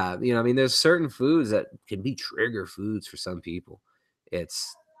 Yeah, I mean, there's certain foods that can be trigger foods for some people.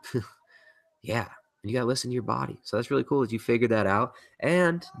 It's, yeah, you got to listen to your body. So that's really cool that you figured that out.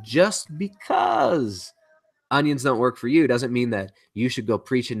 And just because onions don't work for you doesn't mean that you should go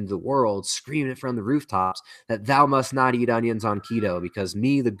preaching to the world, screaming it from the rooftops that thou must not eat onions on keto because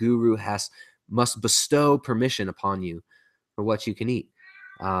me, the guru, must bestow permission upon you for what you can eat.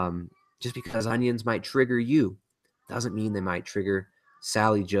 Just because onions might trigger you doesn't mean they might trigger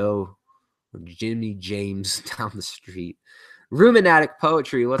Sally Joe or Jimmy James down the street. Ruminatic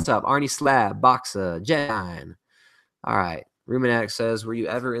Poetry, what's up? Arnie Slab, Boxa, Jen. All right. Ruminatic says, were you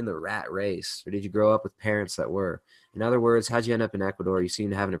ever in the rat race, or did you grow up with parents that were? In other words, how'd you end up in Ecuador? You seem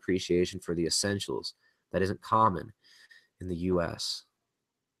to have an appreciation for the essentials that isn't common in the U.S.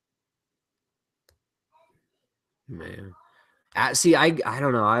 Man. See, I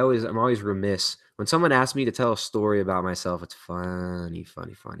don't know. I'm always remiss. When someone asks me to tell a story about myself, it's funny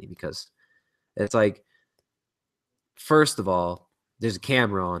because it's like, first of all, there's a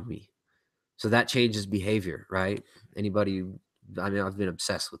camera on me. So that changes behavior, right? I mean, I've been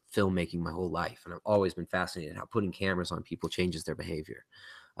obsessed with filmmaking my whole life, and I've always been fascinated how putting cameras on people changes their behavior.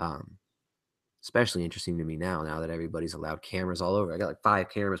 Especially interesting to me now that everybody's allowed cameras all over. I got like 5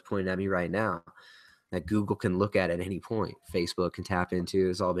 cameras pointing at me right now that Google can look at any point. Facebook can tap into.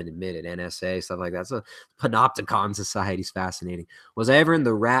 It's all been admitted. NSA, stuff like that. So Panopticon Society is fascinating. Was I ever in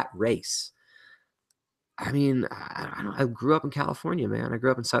the rat race? I mean, I grew up in California, man. I grew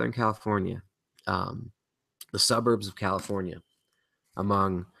up in Southern California. The suburbs of California,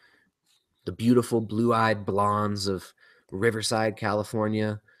 among the beautiful blue-eyed blondes of Riverside,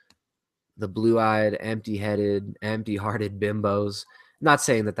 California, the blue-eyed, empty-headed, empty-hearted bimbos. Not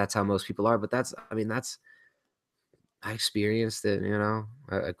saying that that's how most people are, but I experienced it,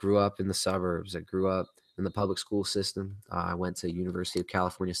 I grew up in the suburbs. I grew up in the public school system. I went to University of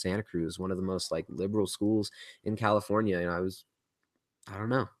California, Santa Cruz, one of the most liberal schools in California. I don't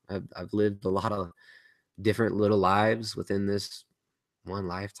know. I've lived a lot of different little lives within this one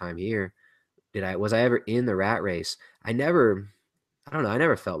lifetime here. Was I ever in the rat race? I don't know. I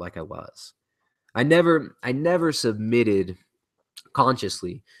never felt like I was. I never submitted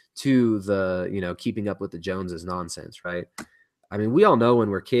consciously to the, keeping up with the Joneses nonsense, right? I mean, we all know when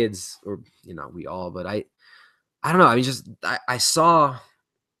we're kids, or, we all, but I don't know. I mean, I saw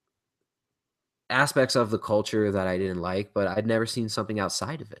aspects of the culture that I didn't like, but I'd never seen something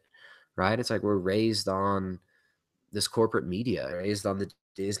outside of it, right? It's like we're raised on this corporate media, raised on the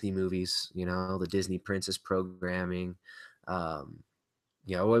Disney movies, the Disney princess programming. And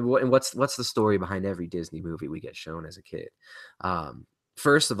what's the story behind every Disney movie we get shown as a kid?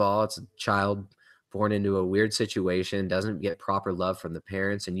 first of all, it's a child born into a weird situation, doesn't get proper love from the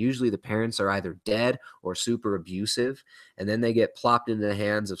parents. And usually the parents are either dead or super abusive. And then they get plopped into the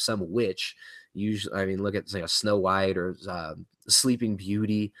hands of some witch. Usually, I mean, look at say a Snow White or Sleeping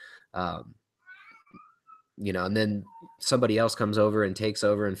Beauty. Um, and then somebody else comes over and takes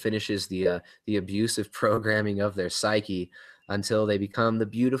over and finishes the abusive programming of their psyche until they become the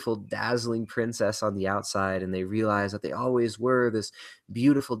beautiful, dazzling princess on the outside, and they realize that they always were this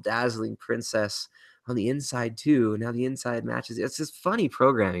beautiful, dazzling princess on the inside too. Now the inside matches. It's just funny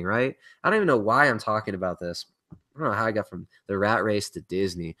programming, right? I don't even know why I'm talking about this. I don't know how I got from the rat race to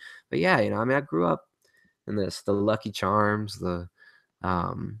Disney, but yeah, I mean, I grew up in the Lucky Charms,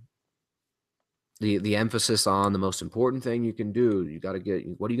 um, the emphasis on the most important thing you can do. You got to get,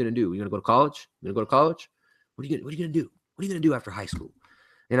 what are you going to do? You going to go to college? You going to go to college? What are you going to do? What are you going to do after high school?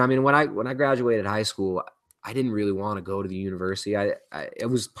 And I mean, when I graduated high school, I didn't really want to go to the university. It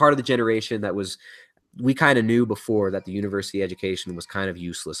was part of the generation that we kind of knew before that the university education was kind of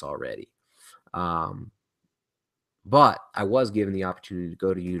useless already. But I was given the opportunity to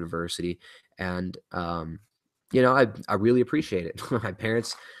go to university, and I really appreciate it. My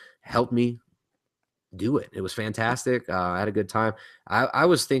parents helped me do it. It was fantastic. I had a good time. I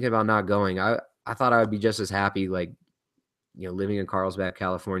was thinking about not going. I thought I would be just as happy, like, living in Carlsbad,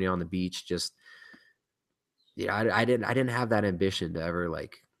 California on the beach. Just, I didn't have that ambition to ever,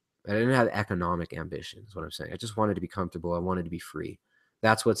 like, I didn't have economic ambition is what I'm saying. I just wanted to be comfortable. I wanted to be free.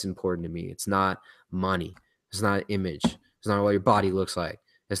 That's what's important to me. It's not money. It's not image. It's not what your body looks like.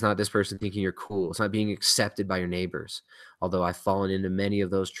 It's not this person thinking you're cool. It's not being accepted by your neighbors. Although I've fallen into many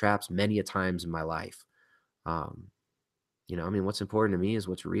of those traps many a times in my life. I mean, what's important to me is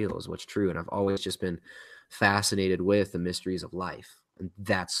what's real, is what's true. And I've always just been fascinated with the mysteries of life. And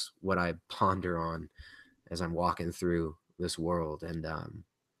that's what I ponder on as I'm walking through this world. And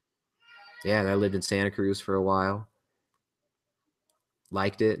I lived in Santa Cruz for a while.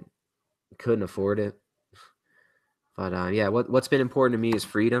 Liked it. Couldn't afford it. But what's been important to me is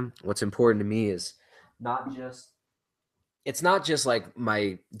freedom. What's important to me is it's not just like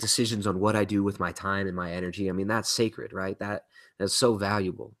my decisions on what I do with my time and my energy. I mean, that's sacred, right? That's so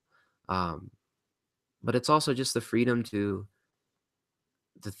valuable. But it's also just the freedom to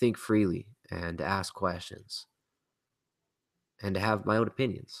think freely and to ask questions and to have my own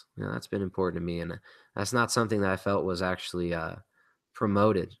opinions. That's been important to me. And that's not something that I felt was actually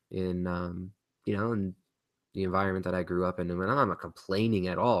promoted in, in the environment that I grew up in. And I'm not complaining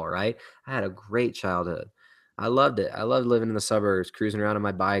at all, right? I had a great childhood. I loved it. I loved living in the suburbs, cruising around on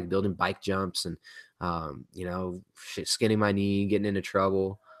my bike, building bike jumps, and skinning my knee, getting into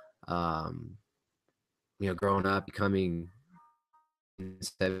trouble. Growing up, becoming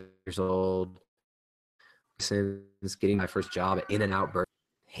 7 years old, since getting my first job at In-N-Out Burger,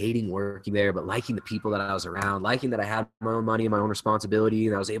 hating working there, but liking the people that I was around, liking that I had my own money and my own responsibility,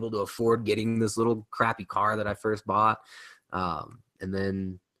 and I was able to afford getting this little crappy car that I first bought. And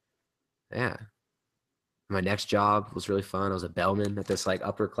then, my next job was really fun. I was a bellman at this like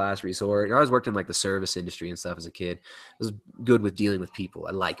upper class resort. I always worked in like the service industry and stuff as a kid. I was good with dealing with people.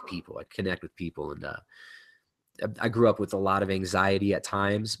 I like people. I connect with people. And I grew up with a lot of anxiety at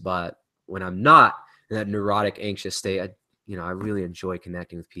times, but when I'm not in that neurotic, anxious state, I really enjoy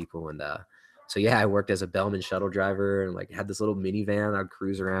connecting with people. And I worked as a bellman shuttle driver and like had this little minivan I'd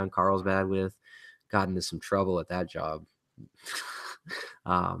cruise around Carlsbad with. Got into some trouble at that job. It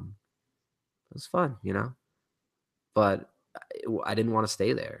was fun, but I didn't want to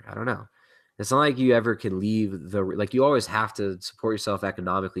stay there. I don't know. It's not like you ever can leave you always have to support yourself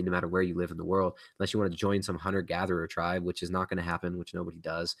economically no matter where you live in the world, unless you want to join some hunter-gatherer tribe, which is not going to happen, which nobody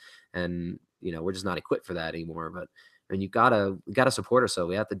does. And, we're just not equipped for that anymore. But I mean, you gotta support ourselves.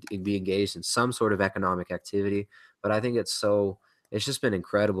 We have to be engaged in some sort of economic activity. But I think it's just been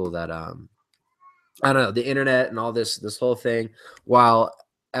incredible that, I don't know, the internet and all this whole thing, while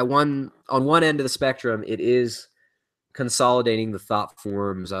on one end of the spectrum, it is consolidating the thought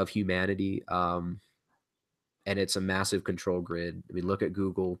forms of humanity. And it's a massive control grid. I mean, look at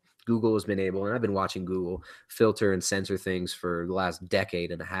Google. Google has been able, and I've been watching Google filter and censor things for the last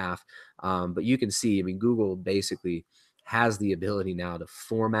decade and a half. But you can see, I mean, Google basically has the ability now to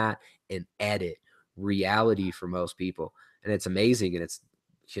format and edit reality for most people. And it's amazing. And it's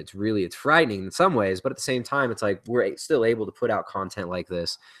frightening in some ways, but at the same time, it's like we're still able to put out content like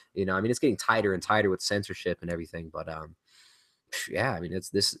this. I mean, it's getting tighter and tighter with censorship and everything, but I mean, it's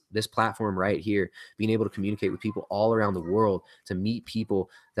this platform right here, being able to communicate with people all around the world, to meet people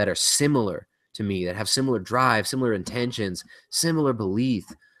that are similar to me, that have similar drive, similar intentions, similar belief,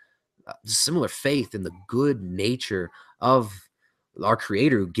 similar faith in the good nature of our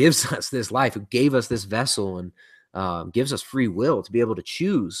creator who gives us this life, who gave us this vessel and gives us free will to be able to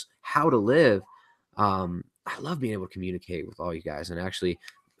choose how to live. I love being able to communicate with all you guys. And actually,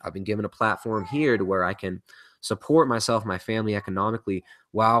 I've been given a platform here to where I can support myself, my family economically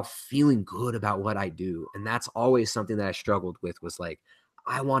while feeling good about what I do. And that's always something that I struggled with, was like,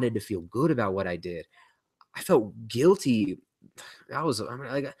 I wanted to feel good about what I did. I felt guilty. I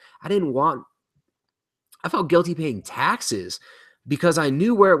didn't want, I felt guilty paying taxes because I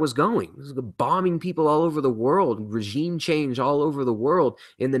knew where it was going. It was bombing people all over the world, regime change all over the world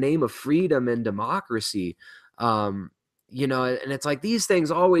in the name of freedom and democracy. Um, and it's like these things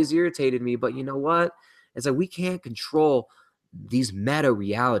always irritated me, but you know what? It's like we can't control these meta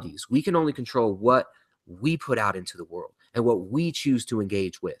realities. We can only control what we put out into the world and what we choose to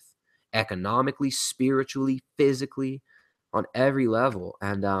engage with economically, spiritually, physically, on every level.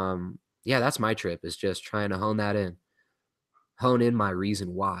 And yeah, that's my trip, is just trying to hone in my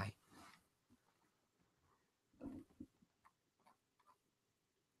reason why.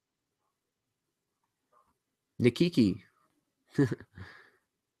 Nikiki.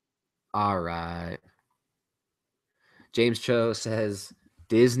 All right. James Cho says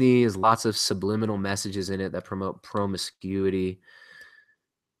Disney has lots of subliminal messages in it that promote promiscuity.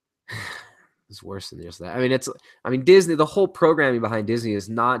 It's worse than just that. Disney, the whole programming behind Disney is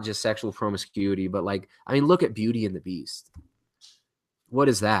not just sexual promiscuity, but look at Beauty and the Beast. What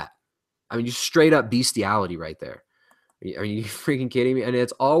is that? Just straight up bestiality right there. Are you freaking kidding me? And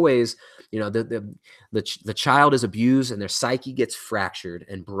it's always, the child is abused and their psyche gets fractured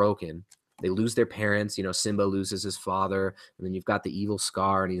and broken. They lose their parents. Simba loses his father, and then you've got the evil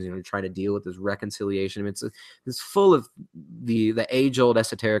Scar, and he's trying to deal with this reconciliation. It's full of the age-old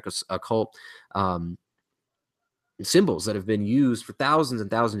esoteric occult symbols that have been used for thousands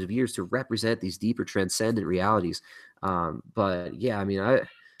and thousands of years to represent these deeper transcendent realities. But yeah,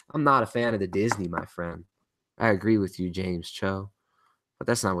 I'm not a fan of the Disney, my friend. I agree with you, James Cho, but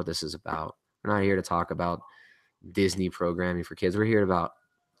that's not what this is about. We're not here to talk about Disney programming for kids. We're here to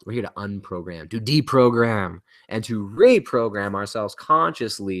unprogram, to deprogram, and to reprogram ourselves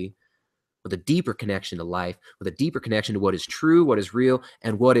consciously with a deeper connection to life, with a deeper connection to what is true, what is real,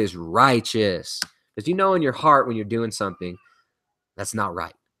 and what is righteous. Because you know in your heart when you're doing something that's not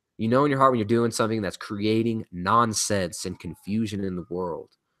right. You know in your heart when you're doing something that's creating nonsense and confusion in the world.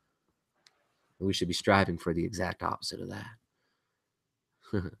 And we should be striving for the exact opposite of that.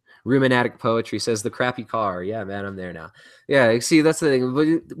 Ruminatic Poetry says the crappy car. Yeah, man, I'm there now. Yeah, see, that's the thing.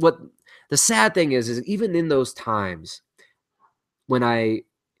 But what the sad thing is even in those times when I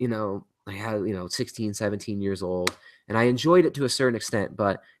had, 16, 17 years old, and I enjoyed it to a certain extent,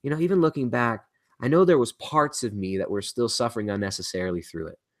 but, even looking back, I know there was parts of me that were still suffering unnecessarily through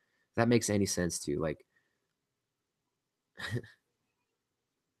it. If that makes any sense to you.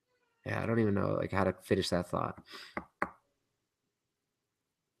 Yeah, I don't even know how to finish that thought.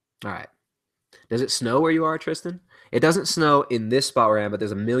 All right. Does it snow where you are, Tristan? It doesn't snow in this spot where I am, but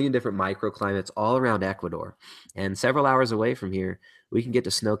there's a million different microclimates all around Ecuador. And several hours away from here, we can get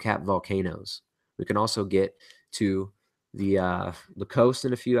to snow-capped volcanoes. We can also get to the coast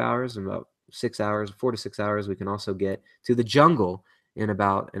in a few hours, in about 6 hours, 4 to 6 hours. We can also get to the jungle in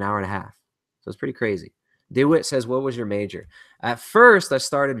about an hour and a half. So it's pretty crazy. DeWitt says, what was your major? At first, I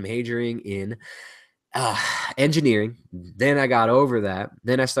started majoring in engineering. Then I got over that.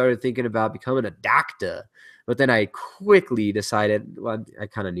 Then I started thinking about becoming a doctor. But then I quickly decided, well, I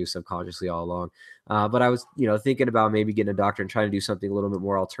kind of knew subconsciously all along, but I was, thinking about maybe getting a doctor and trying to do something a little bit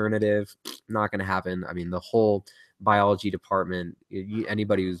more alternative. Not going to happen. The whole biology department,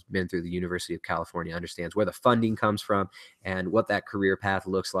 anybody who's been through the University of California understands where the funding comes from and what that career path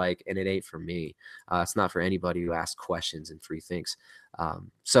looks like. And it ain't for me. It's not for anybody who asks questions and free thinks.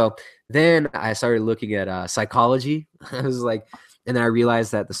 So then I started looking at psychology. I was like, and then I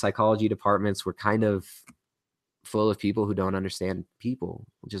realized that the psychology departments were kind of full of people who don't understand people,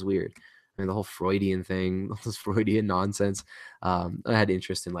 which is weird. The whole Freudian thing, all this Freudian nonsense. I had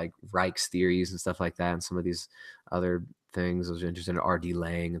interest in Reich's theories and stuff like that, and some of these other things. I was interested in R.D.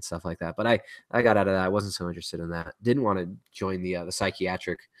 Laing and stuff like that, but I got out of that. I wasn't so interested in that. Didn't want to join the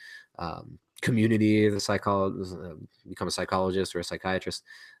psychiatric community, become a psychologist or a psychiatrist.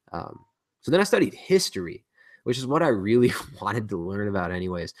 So then I studied history, which is what I really wanted to learn about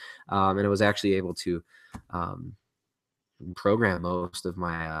anyways. And I was actually able to program most of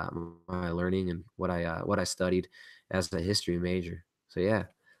my my learning and what I studied as a history major. So yeah,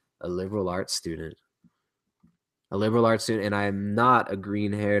 a liberal arts student. And I'm not a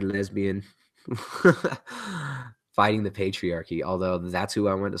green-haired lesbian fighting the patriarchy, although that's who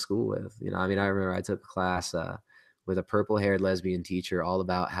I went to school with. I remember I took a class with a purple-haired lesbian teacher, all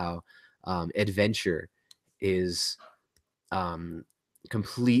about how adventure is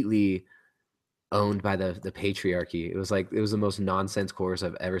completely owned by the patriarchy. It was the most nonsense course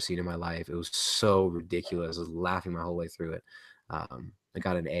I've ever seen in my life. It was so ridiculous. I was laughing my whole way through it. I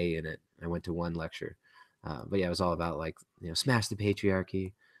got an A in it. I went to one lecture. But yeah, it was all about like, smash the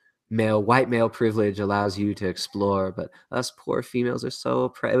patriarchy. White male privilege allows you to explore, but us poor females are so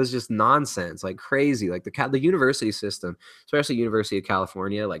oppressed. It was just nonsense, like crazy. Like the university system, especially University of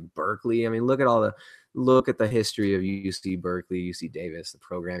California, like Berkeley. I mean, look at the history of UC Berkeley, UC Davis, the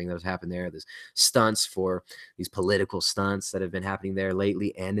programming that was happening there, these stunts for these political stunts that have been happening there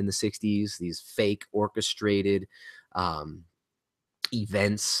lately and in the 60s, these fake orchestrated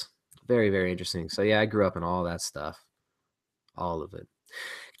events. Very, very interesting. So yeah, I grew up in all that stuff, all of it.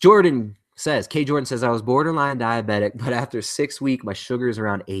 K. Jordan says, I was borderline diabetic, but after 6 weeks, my sugar is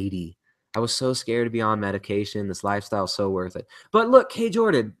around 80. I was so scared to be on medication. This lifestyle is so worth it. But look, K.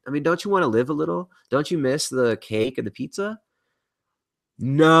 Jordan, I mean, don't you want to live a little? Don't you miss the cake and the pizza?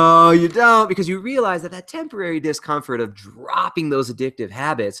 No, you don't, because you realize that temporary discomfort of dropping those addictive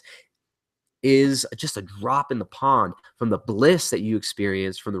habits is just a drop in the pond from the bliss that you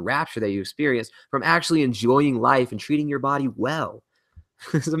experience, from the rapture that you experience, from actually enjoying life and treating your body well.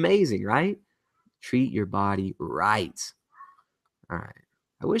 It's amazing, right? Treat your body right. All right.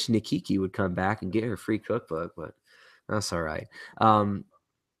 I wish Nikiki would come back and get her free cookbook, but that's all right. All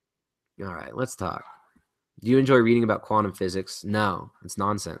right, let's talk. Do you enjoy reading about quantum physics? No, it's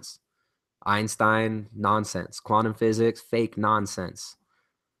nonsense. Einstein, nonsense. Quantum physics, fake nonsense.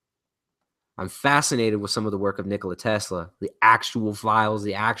 I'm fascinated with some of the work of Nikola Tesla, the actual files,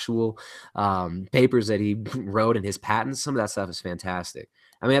 the actual papers that he wrote in his patents. Some of that stuff is fantastic.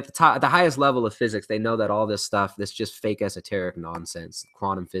 I mean, at the highest level of physics, they know that all this stuff, this just fake esoteric nonsense,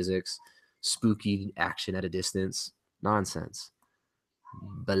 quantum physics, spooky action at a distance, nonsense.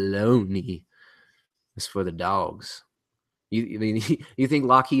 Baloney is for the dogs. You think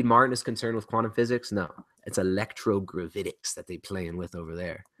Lockheed Martin is concerned with quantum physics? No, it's electrogravitics that they playing with over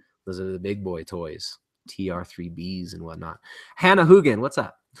there. Those are the big boy toys, TR3Bs and whatnot. Hannah Hugan, what's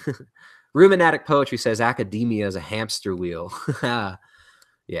up? Ruminatic Poetry says academia is a hamster wheel.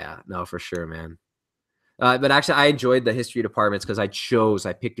 Yeah, no, for sure, man. But actually, I enjoyed the history departments because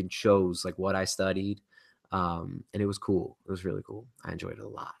I picked and chose like what I studied. And it was cool. It was really cool. I enjoyed it a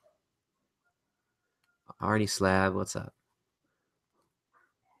lot. Arnie Slab, what's up?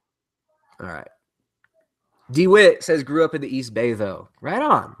 All right. DeWitt says, grew up in the East Bay, though. Right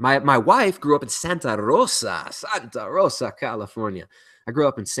on. My wife grew up in Santa Rosa, California. I grew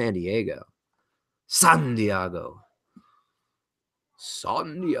up in San Diego. San Diego.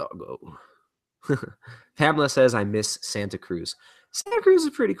 Pamela says, I miss Santa Cruz. Santa Cruz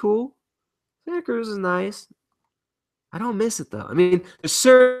is pretty cool. Santa Cruz is nice. I don't miss it, though. I mean, there's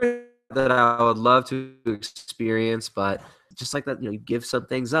certain that I would love to experience, but just like that, you give some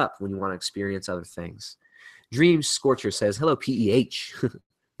things up when you want to experience other things. Dream Scorcher says, hello, PEH.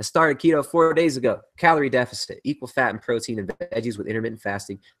 I started keto 4 days ago. Calorie deficit, equal fat and protein and veggies with intermittent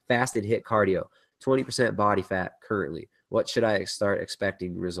fasting, fasted HIIT cardio, 20% body fat currently. What should I start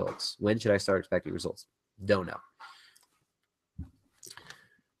expecting results? When should I start expecting results? Don't know.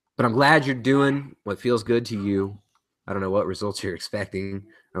 But I'm glad you're doing what feels good to you. I don't know what results you're expecting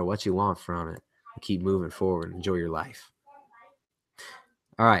or what you want from it. Keep moving forward. Enjoy your life.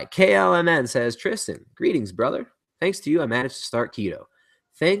 All right. KLMN says, Tristan, greetings, brother. Thanks to you, I managed to start keto.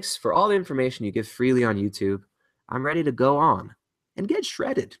 Thanks for all the information you give freely on YouTube. I'm ready to go on and get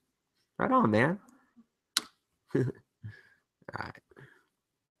shredded. Right on, man. All right.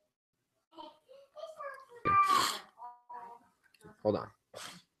 Hold on.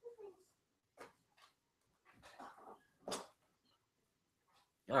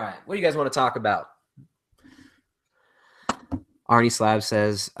 All right. What do you guys want to talk about? Arnie Slab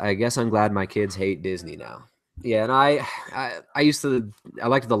says, I guess I'm glad my kids hate Disney now. Yeah, and I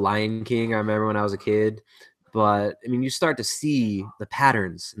liked The Lion King, I remember when I was a kid. But, I mean, you start to see the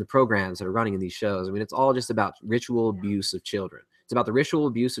patterns and the programs that are running in these shows. I mean, it's all just about ritual abuse of children. It's about the ritual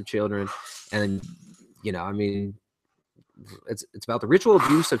abuse of children. And, I mean, it's about the ritual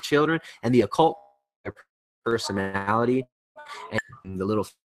abuse of children and the occult personality and the little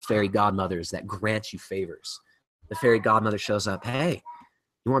fairy godmothers that grant you favors. The fairy godmother shows up. Hey,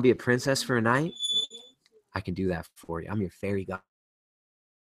 you want to be a princess for a night? I can do that for you. I'm your fairy